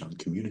hemispheres aren't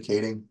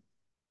communicating.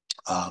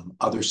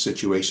 Other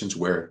situations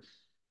where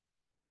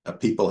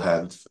people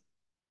have,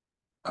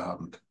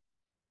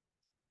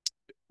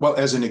 well,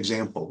 as an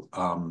example,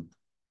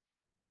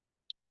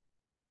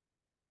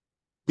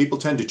 people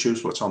tend to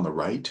choose what's on the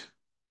right.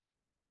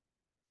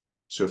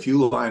 So if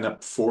you line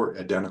up four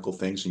identical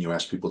things and you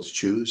ask people to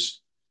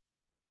choose,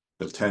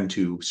 they'll tend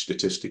to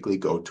statistically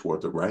go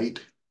toward the right,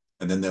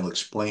 and then they'll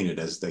explain it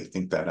as they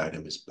think that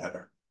item is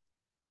better,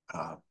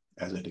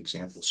 as an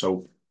example.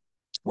 So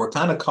we're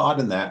kind of caught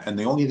in that, and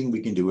the only thing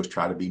we can do is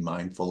try to be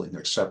mindful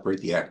and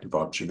separate the act of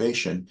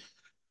observation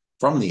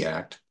from the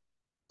act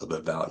of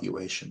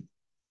evaluation.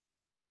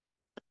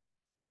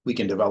 We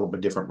can develop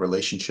a different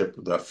relationship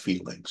with our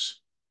feelings.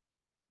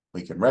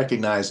 We can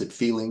recognize that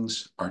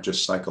feelings are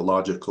just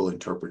psychological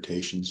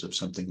interpretations of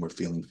something we're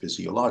feeling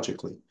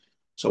physiologically.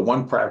 So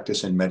one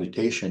practice in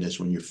meditation is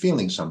when you're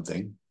feeling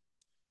something,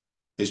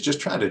 is just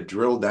try to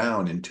drill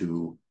down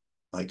into,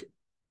 like,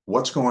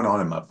 what's going on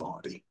in my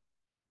body.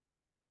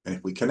 And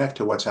if we connect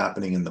to what's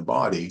happening in the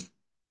body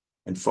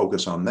and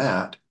focus on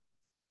that,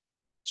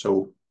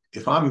 so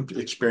if I'm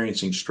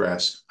experiencing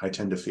stress, I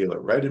tend to feel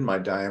it right in my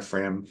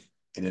diaphragm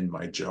and in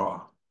my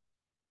jaw.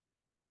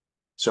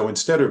 So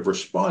instead of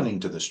responding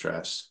to the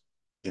stress,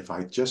 if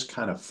I just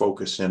kind of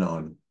focus in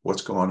on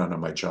what's going on in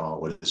my jaw,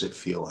 what does it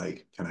feel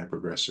like? Can I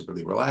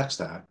progressively relax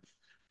that?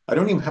 I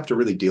don't even have to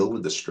really deal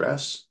with the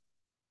stress,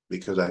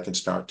 because I can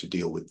start to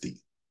deal with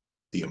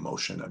the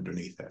emotion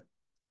underneath it.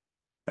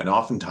 And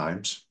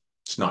oftentimes,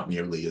 it's not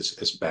nearly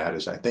as bad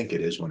as I think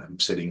it is when I'm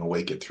sitting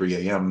awake at 3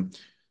 a.m.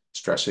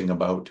 stressing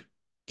about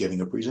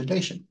giving a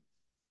presentation,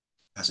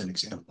 as an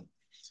example.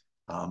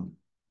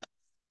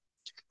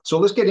 So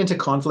let's get into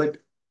conflict.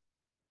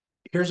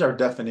 Here's our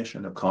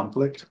definition of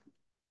conflict.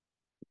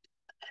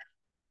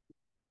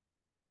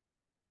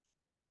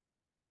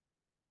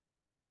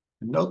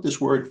 Note this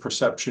word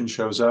perception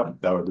shows up,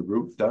 or the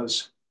root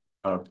does,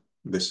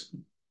 this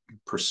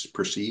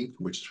perceive,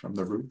 which is from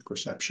the root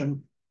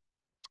perception.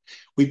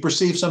 We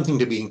perceive something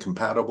to be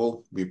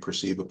incompatible. We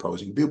perceive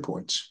opposing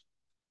viewpoints.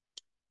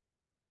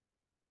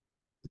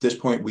 At this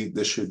point,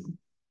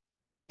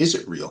 is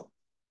it real?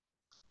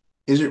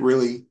 Is it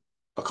really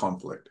a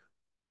conflict?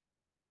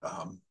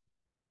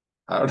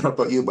 I don't know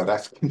about you, but I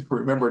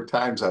remember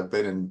times I've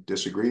been in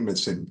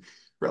disagreements and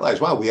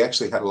realized, wow, we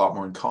actually had a lot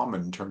more in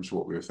common in terms of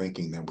what we were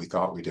thinking than we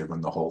thought we did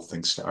when the whole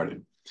thing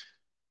started.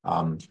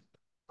 And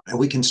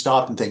we can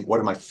stop and think, what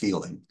am I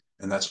feeling?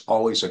 And that's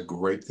always a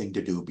great thing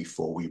to do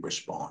before we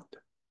respond.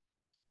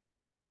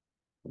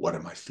 What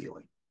am I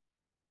feeling?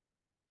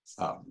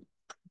 I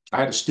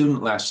had a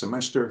student last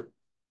semester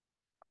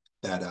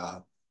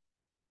that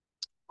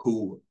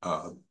who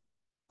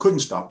couldn't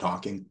stop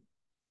talking.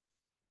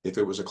 If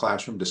it was a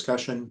classroom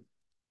discussion,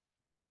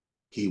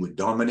 he would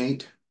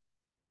dominate.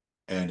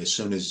 And as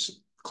soon as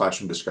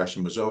classroom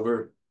discussion was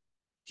over,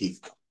 he'd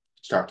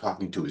start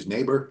talking to his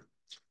neighbor.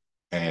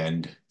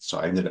 And so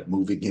I ended up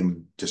moving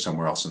him to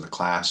somewhere else in the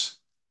class.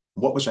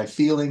 What was I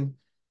feeling?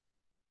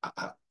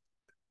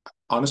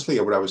 Honestly,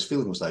 what I was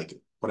feeling was like,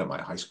 what am I,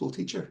 a high school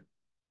teacher?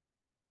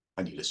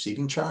 I need a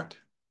seating chart.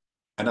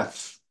 And I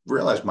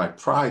realized my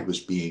pride was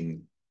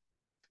being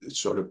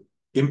sort of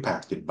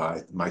impacted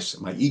by my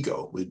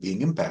ego was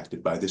being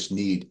impacted by this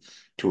need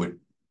to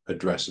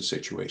address the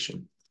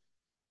situation.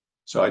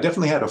 So I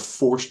definitely had a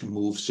forced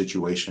move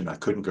situation. I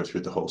couldn't go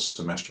through the whole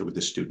semester with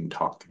this student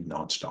talking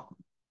nonstop.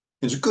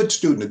 He's a good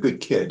student, a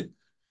good kid,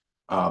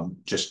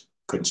 just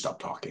couldn't stop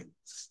talking.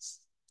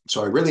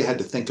 So I really had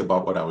to think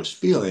about what I was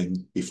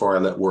feeling before I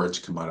let words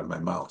come out of my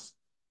mouth.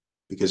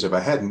 Because if I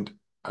hadn't,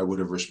 I would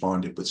have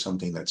responded with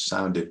something that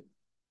sounded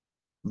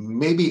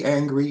maybe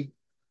angry,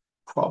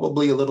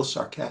 probably a little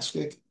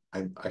sarcastic.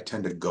 I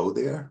tend to go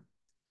there,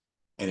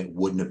 and it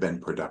wouldn't have been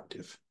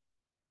productive.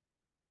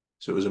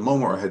 So it was a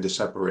moment where I had to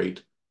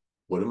separate,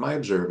 what am I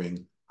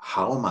observing?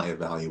 How am I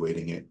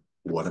evaluating it?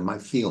 What am I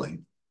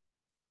feeling?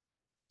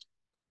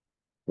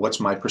 What's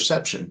my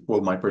perception?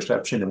 Well, my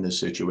perception in this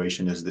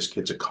situation is this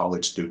kid's a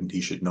college student.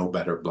 He should know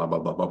better, blah, blah,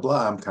 blah, blah,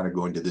 blah. I'm kind of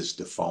going to this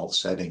default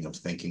setting of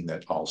thinking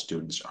that all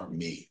students are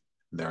me.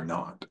 They're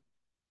not.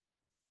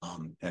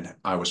 And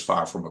I was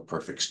far from a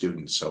perfect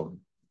student, so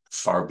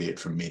far be it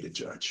from me to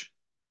judge.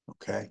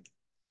 Okay.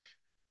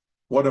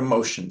 What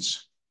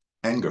emotions?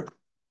 Anger.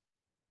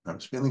 I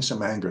was feeling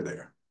some anger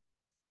there.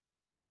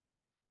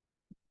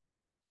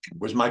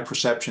 Was my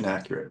perception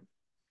accurate?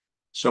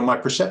 So my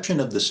perception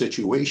of the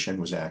situation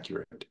was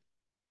accurate.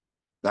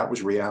 That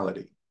was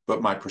reality.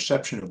 But my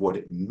perception of what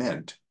it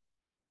meant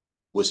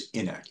was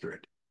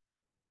inaccurate.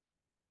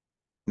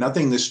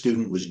 Nothing this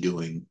student was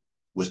doing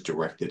was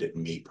directed at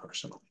me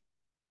personally.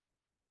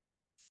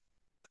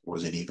 It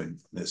wasn't even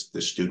this.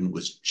 The student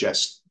was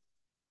just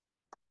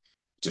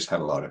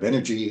had a lot of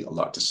energy, a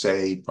lot to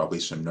say,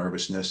 probably some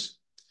nervousness.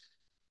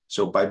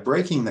 So by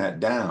breaking that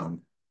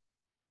down,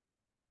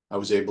 I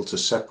was able to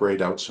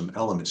separate out some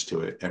elements to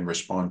it and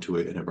respond to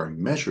it in a very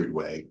measured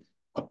way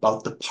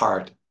about the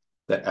part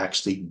that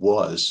actually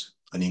was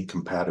an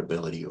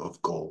incompatibility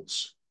of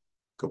goals.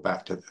 Go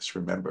back to this,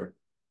 remember.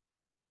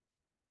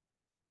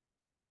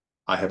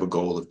 I have a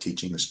goal of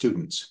teaching the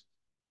students.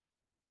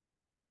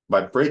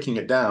 By breaking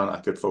it down, I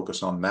could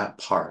focus on that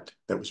part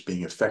that was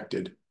being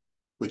affected,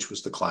 which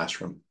was the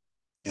classroom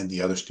and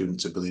the other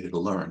students' ability to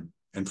learn.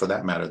 And for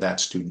that matter, that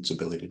student's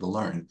ability to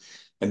learn.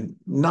 And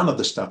none of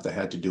the stuff that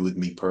had to do with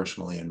me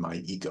personally and my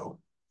ego.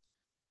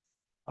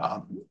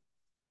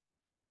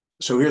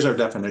 So here's our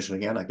definition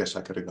again. I guess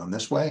I could have gone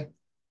this way.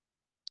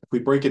 If we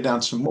break it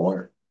down some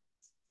more,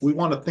 we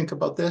want to think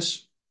about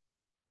this.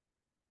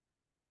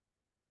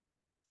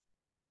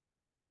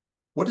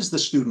 What does the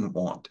student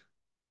want?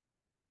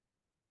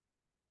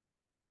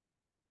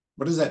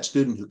 What does that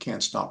student who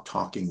can't stop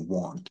talking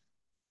want?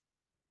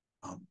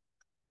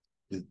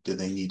 Do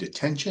they need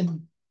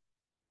attention?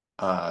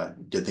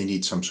 Do they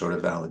need some sort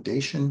of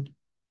validation?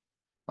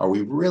 Are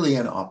we really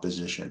in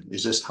opposition?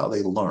 Is this how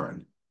they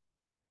learn?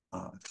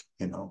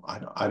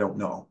 I don't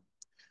know.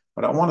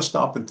 But I want to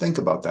stop and think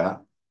about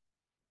that.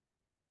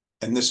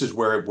 And this is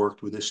where it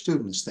worked with the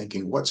students,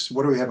 thinking, what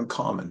do we have in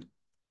common?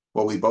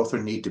 Well, we both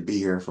need to be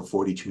here for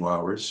 42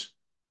 hours.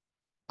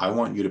 I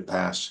want you to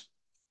pass.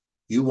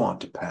 You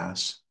want to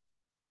pass.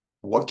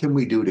 What can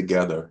we do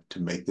together to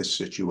make this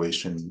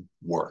situation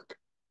work?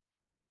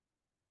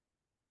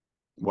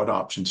 What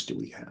options do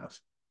we have?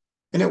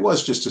 And it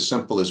was just as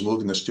simple as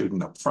moving the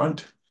student up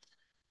front,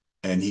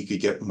 and he could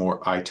get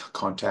more eye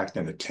contact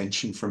and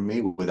attention from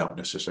me without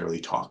necessarily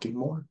talking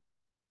more.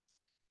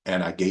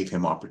 And I gave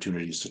him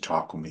opportunities to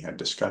talk when we had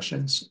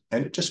discussions.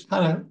 And it just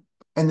kind of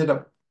ended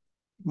up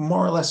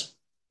more or less,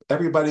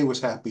 everybody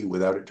was happy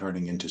without it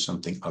turning into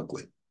something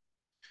ugly.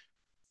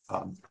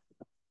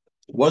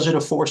 Was it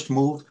a forced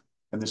move?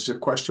 And this is a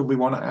question we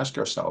want to ask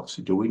ourselves.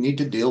 Do we need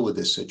to deal with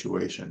this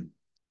situation?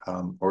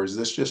 Or is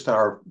this just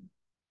our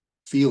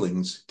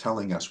feelings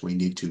telling us we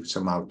need to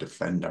somehow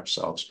defend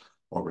ourselves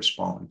or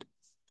respond?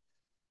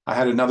 I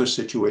had another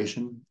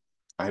situation.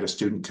 I had a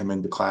student come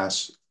into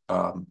class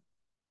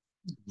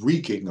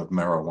reeking of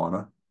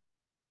marijuana.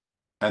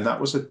 And that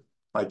was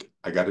I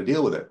got to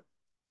deal with it.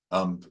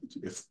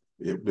 If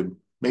it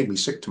made me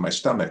sick to my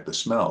stomach, the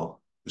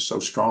smell was so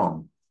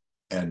strong.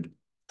 And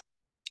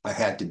I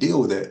had to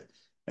deal with it.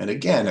 And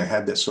again, I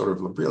had this sort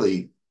of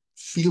really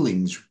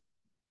feelings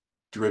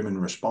driven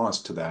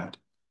response to that,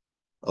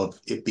 of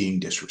it being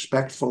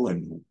disrespectful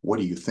and what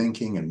are you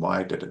thinking and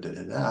why, da, da, da,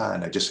 da, da.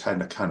 And I just had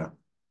to kind of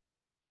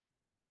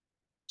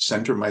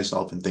center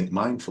myself and think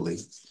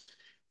mindfully.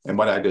 And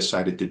what I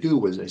decided to do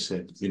was I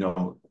said,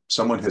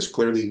 someone has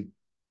clearly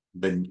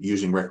been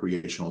using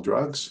recreational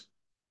drugs,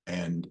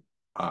 and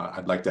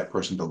I'd like that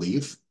person to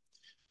leave.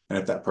 And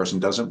if that person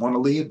doesn't want to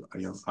leave,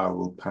 I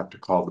will have to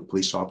call the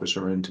police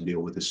officer in to deal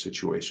with this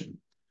situation.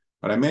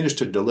 But I managed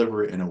to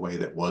deliver it in a way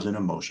that wasn't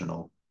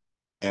emotional,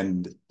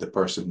 and the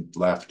person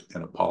left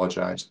and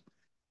apologized.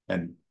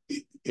 And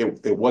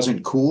it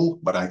wasn't cool,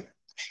 but I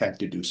had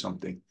to do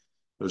something.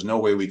 There was no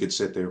way we could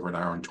sit there for an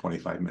hour and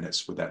 25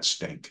 minutes with that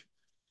stink,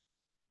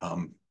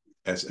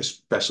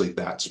 especially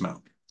that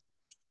smell.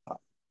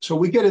 So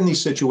we get in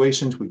these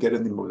situations, we get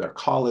in them with our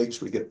colleagues,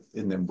 we get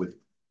in them with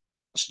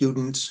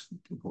students,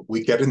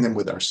 we get in them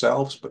with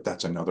ourselves, but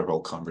that's another whole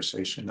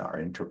conversation, our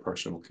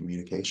interpersonal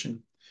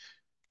communication.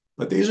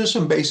 But these are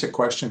some basic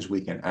questions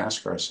we can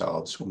ask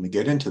ourselves when we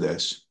get into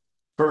this.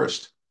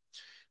 First,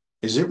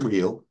 is it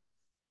real?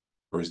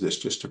 Or is this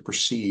just a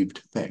perceived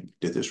thing?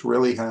 Did this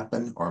really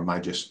happen? Or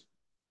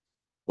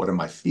what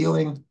am I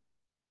feeling?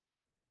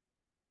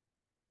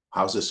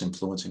 How's this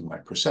influencing my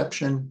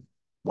perception?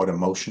 What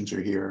emotions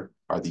are here?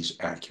 Are these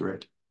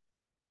accurate?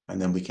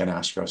 And then we can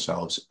ask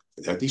ourselves,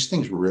 are these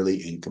things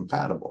really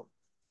incompatible?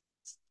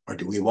 Or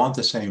do we want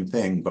the same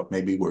thing, but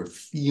maybe we're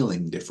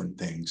feeling different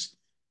things,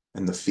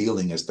 and the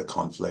feeling is the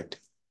conflict?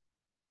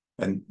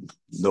 And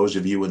those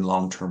of you in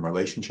long-term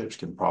relationships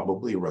can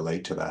probably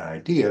relate to that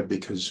idea,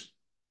 because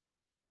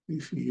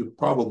you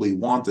probably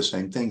want the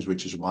same things,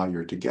 which is why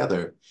you're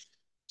together.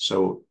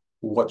 So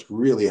what's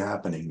really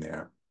happening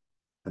there?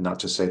 And not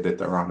to say that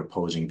there aren't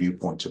opposing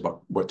viewpoints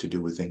about what to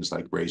do with things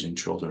like raising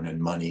children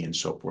and money and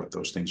so forth.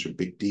 Those things are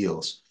big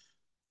deals.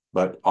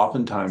 But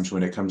oftentimes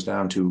when it comes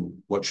down to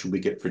what should we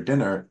get for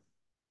dinner,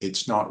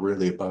 it's not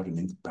really about an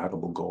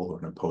incompatible goal or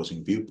an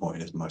opposing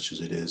viewpoint as much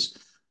as it is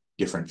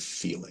different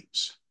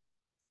feelings.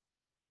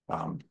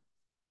 And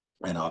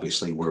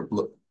obviously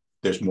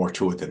there's more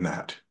to it than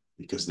that,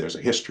 because there's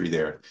a history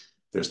there.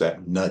 There's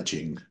that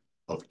nudging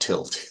of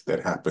tilt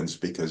that happens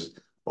because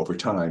over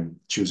time,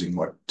 choosing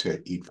what to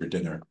eat for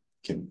dinner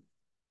can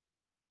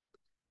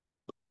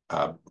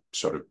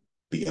sort of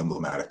be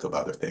emblematic of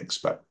other things,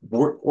 but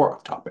we're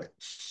off topic.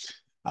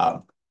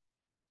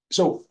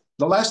 So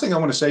the last thing I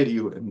want to say to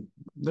you, and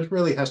this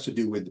really has to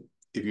do with,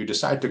 if you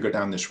decide to go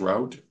down this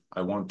route,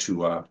 I want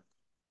to,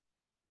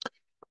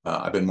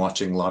 I've been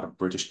watching a lot of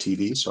British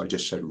TV, so I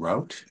just said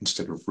route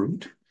instead of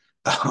route.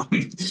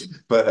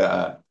 But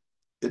I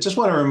just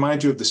want to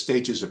remind you of the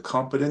stages of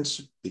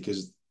competence,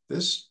 because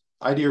this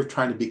idea of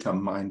trying to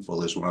become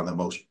mindful is one of the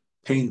most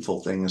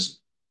painful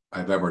things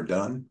I've ever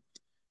done.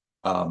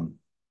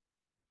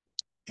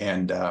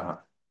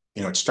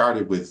 It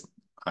started with,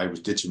 I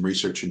did some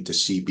research into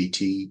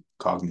CBT,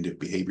 cognitive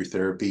behavior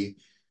therapy,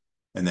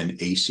 and then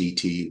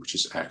ACT, which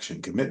is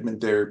action commitment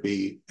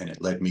therapy. And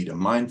it led me to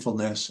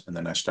mindfulness. And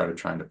then I started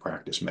trying to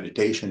practice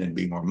meditation and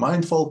be more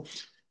mindful.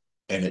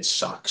 And it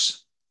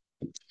sucks.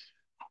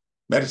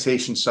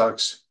 Meditation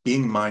sucks.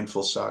 Being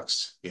mindful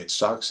sucks. It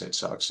sucks. It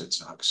sucks. It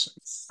sucks.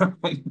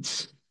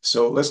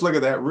 So let's look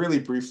at that really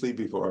briefly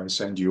before I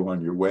send you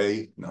on your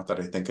way. Not that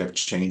I think I've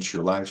changed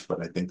your life,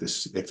 but I think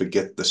this, if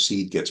the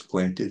seed gets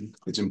planted,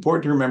 it's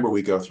important to remember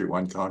we go through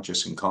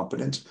unconscious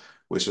incompetence,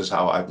 which is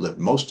how I've lived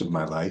most of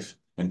my life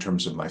in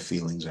terms of my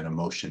feelings and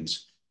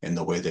emotions and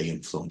the way they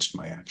influenced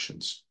my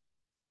actions.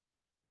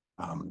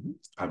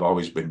 I've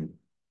always been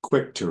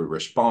quick to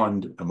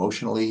respond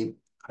emotionally.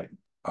 I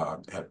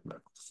had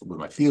with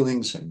my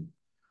feelings, and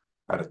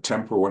had a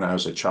temper when I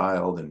was a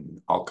child,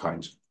 and all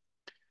kinds.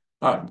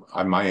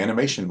 My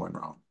animation went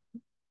wrong.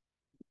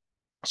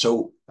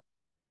 So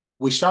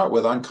we start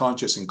with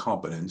unconscious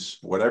incompetence,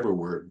 whatever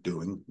we're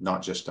doing,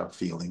 not just our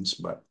feelings,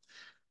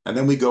 and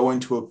then we go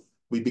into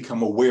we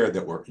become aware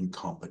that we're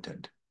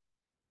incompetent.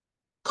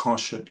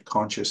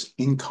 Conscious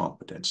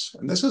incompetence.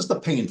 And this is the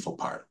painful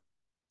part,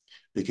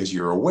 because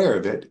you're aware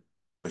of it,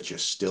 but you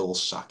still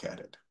suck at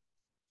it.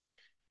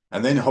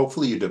 And then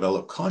hopefully you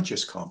develop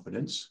conscious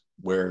competence,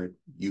 where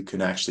you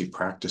can actually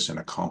practice in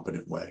a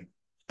competent way.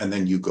 And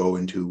then you go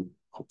into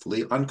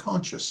hopefully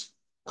unconscious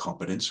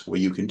competence, where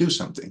you can do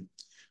something.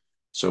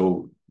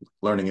 So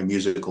learning a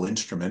musical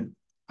instrument,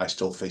 I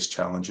still face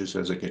challenges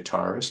as a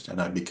guitarist,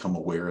 and I become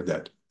aware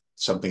that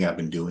something I've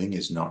been doing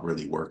is not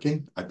really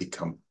working. I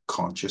become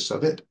conscious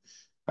of it.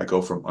 I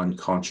go from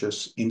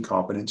unconscious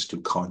incompetence to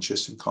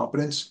conscious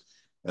incompetence,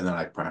 and then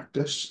I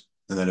practice,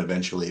 and then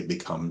eventually it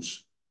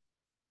becomes,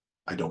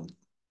 I don't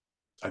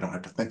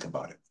have to think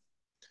about it.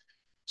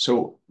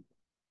 So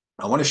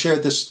I want to share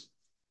this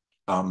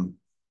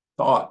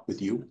thought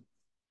with you.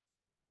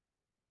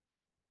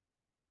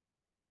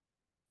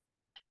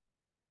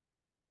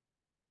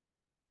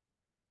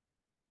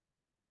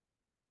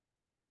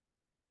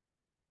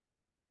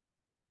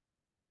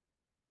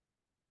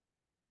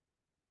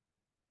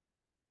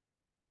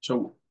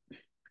 So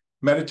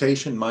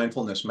meditation,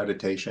 mindfulness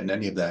meditation,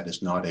 any of that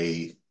is not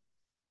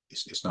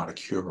it's not a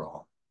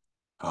cure-all.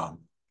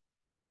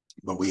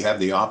 But we have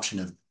the option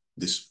of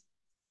this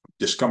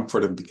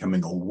discomfort of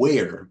becoming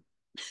aware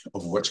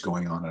of what's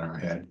going on in our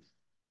head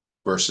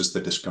versus the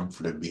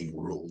discomfort of being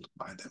ruled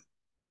by them.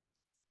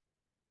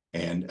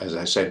 And as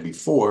I said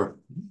before,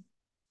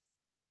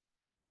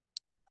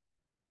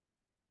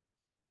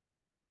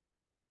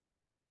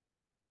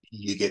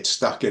 you get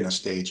stuck in a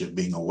stage of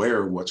being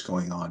aware of what's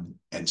going on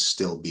and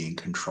still being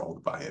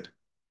controlled by it.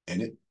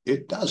 And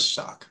it does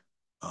suck.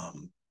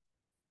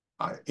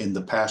 In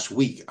the past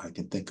week, I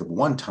can think of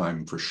one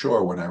time for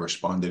sure when I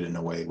responded in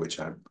a way which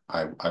I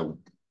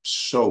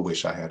so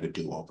wish I had a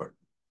do-over,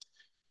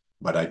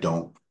 but I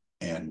don't,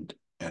 and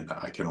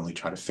I can only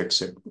try to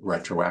fix it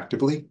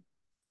retroactively.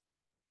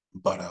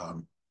 But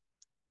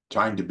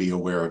trying to be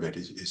aware of it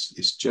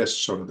is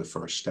just sort of the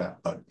first step.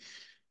 But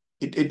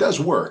it does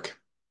work.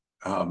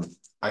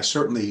 I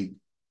certainly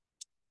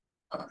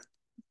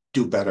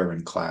do better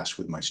in class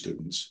with my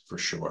students for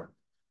sure.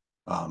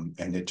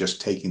 And it just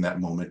taking that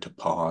moment to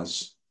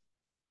pause,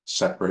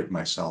 separate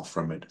myself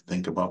from it,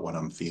 think about what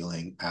I'm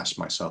feeling, ask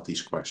myself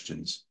these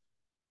questions,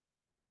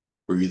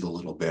 breathe a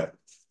little bit,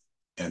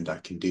 and I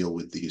can deal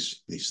with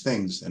these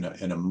things in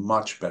a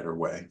much better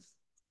way.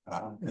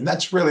 And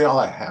that's really all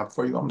I have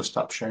for you. I'm going to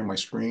stop sharing my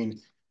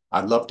screen.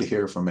 I'd love to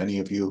hear from any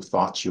of you,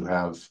 thoughts you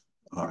have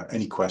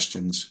any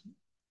questions.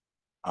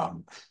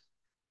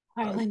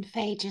 Harlan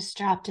Faye just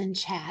dropped in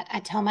chat. I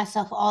tell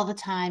myself all the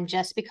time,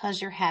 just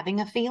because you're having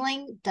a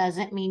feeling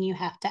doesn't mean you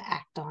have to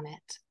act on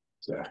it.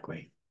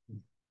 Exactly.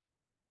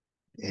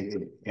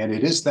 And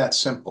it is that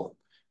simple.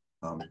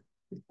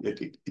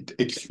 It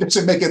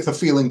doesn't make it the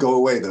feeling go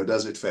away, though,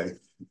 does it, Faye?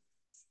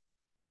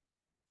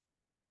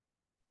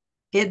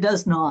 It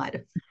does not.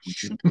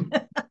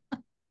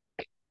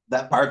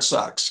 That part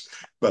sucks,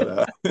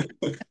 but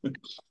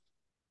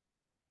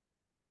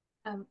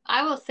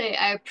I will say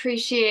I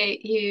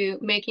appreciate you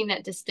making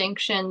that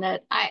distinction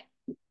that I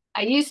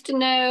used to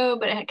know,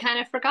 but I had kind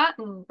of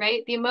forgotten,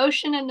 right? The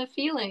emotion and the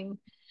feeling.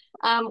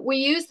 We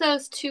use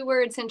those two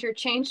words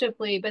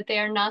interchangeably, but they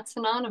are not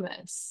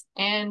synonymous.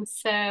 And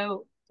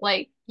so,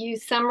 like, you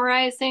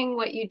summarizing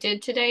what you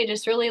did today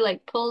just really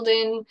like pulled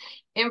in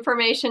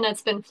information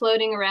that's been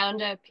floating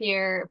around up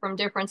here from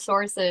different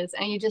sources.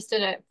 And you just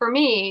did it, for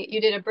me,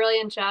 you did a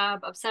brilliant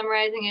job of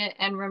summarizing it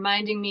and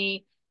reminding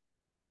me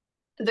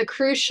the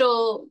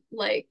crucial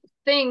like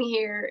thing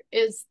here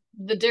is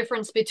the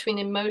difference between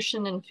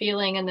emotion and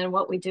feeling and then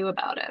what we do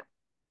about it.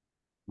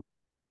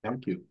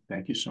 thank you.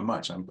 Thank you so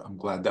much. I'm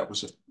glad that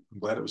was I'm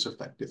glad it was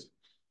effective.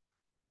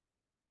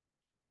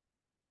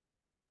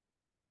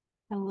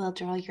 I will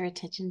draw your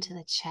attention to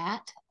the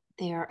chat.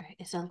 There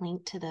is a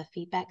link to the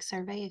feedback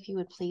survey. If you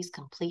would please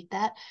complete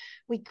that.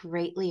 We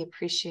greatly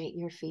appreciate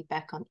your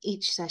feedback on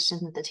each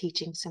session that the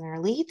Teaching Center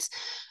leads.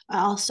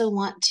 I also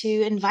want to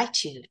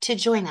invite you to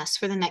join us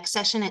for the next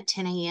session at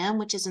 10 a.m.,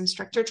 which is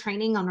instructor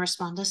training on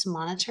Respondus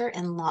Monitor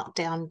and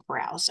Lockdown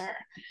Browser.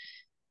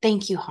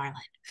 Thank you, Harlan,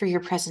 for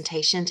your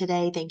presentation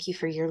today. Thank you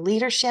for your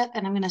leadership.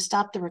 And I'm going to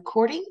stop the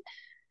recording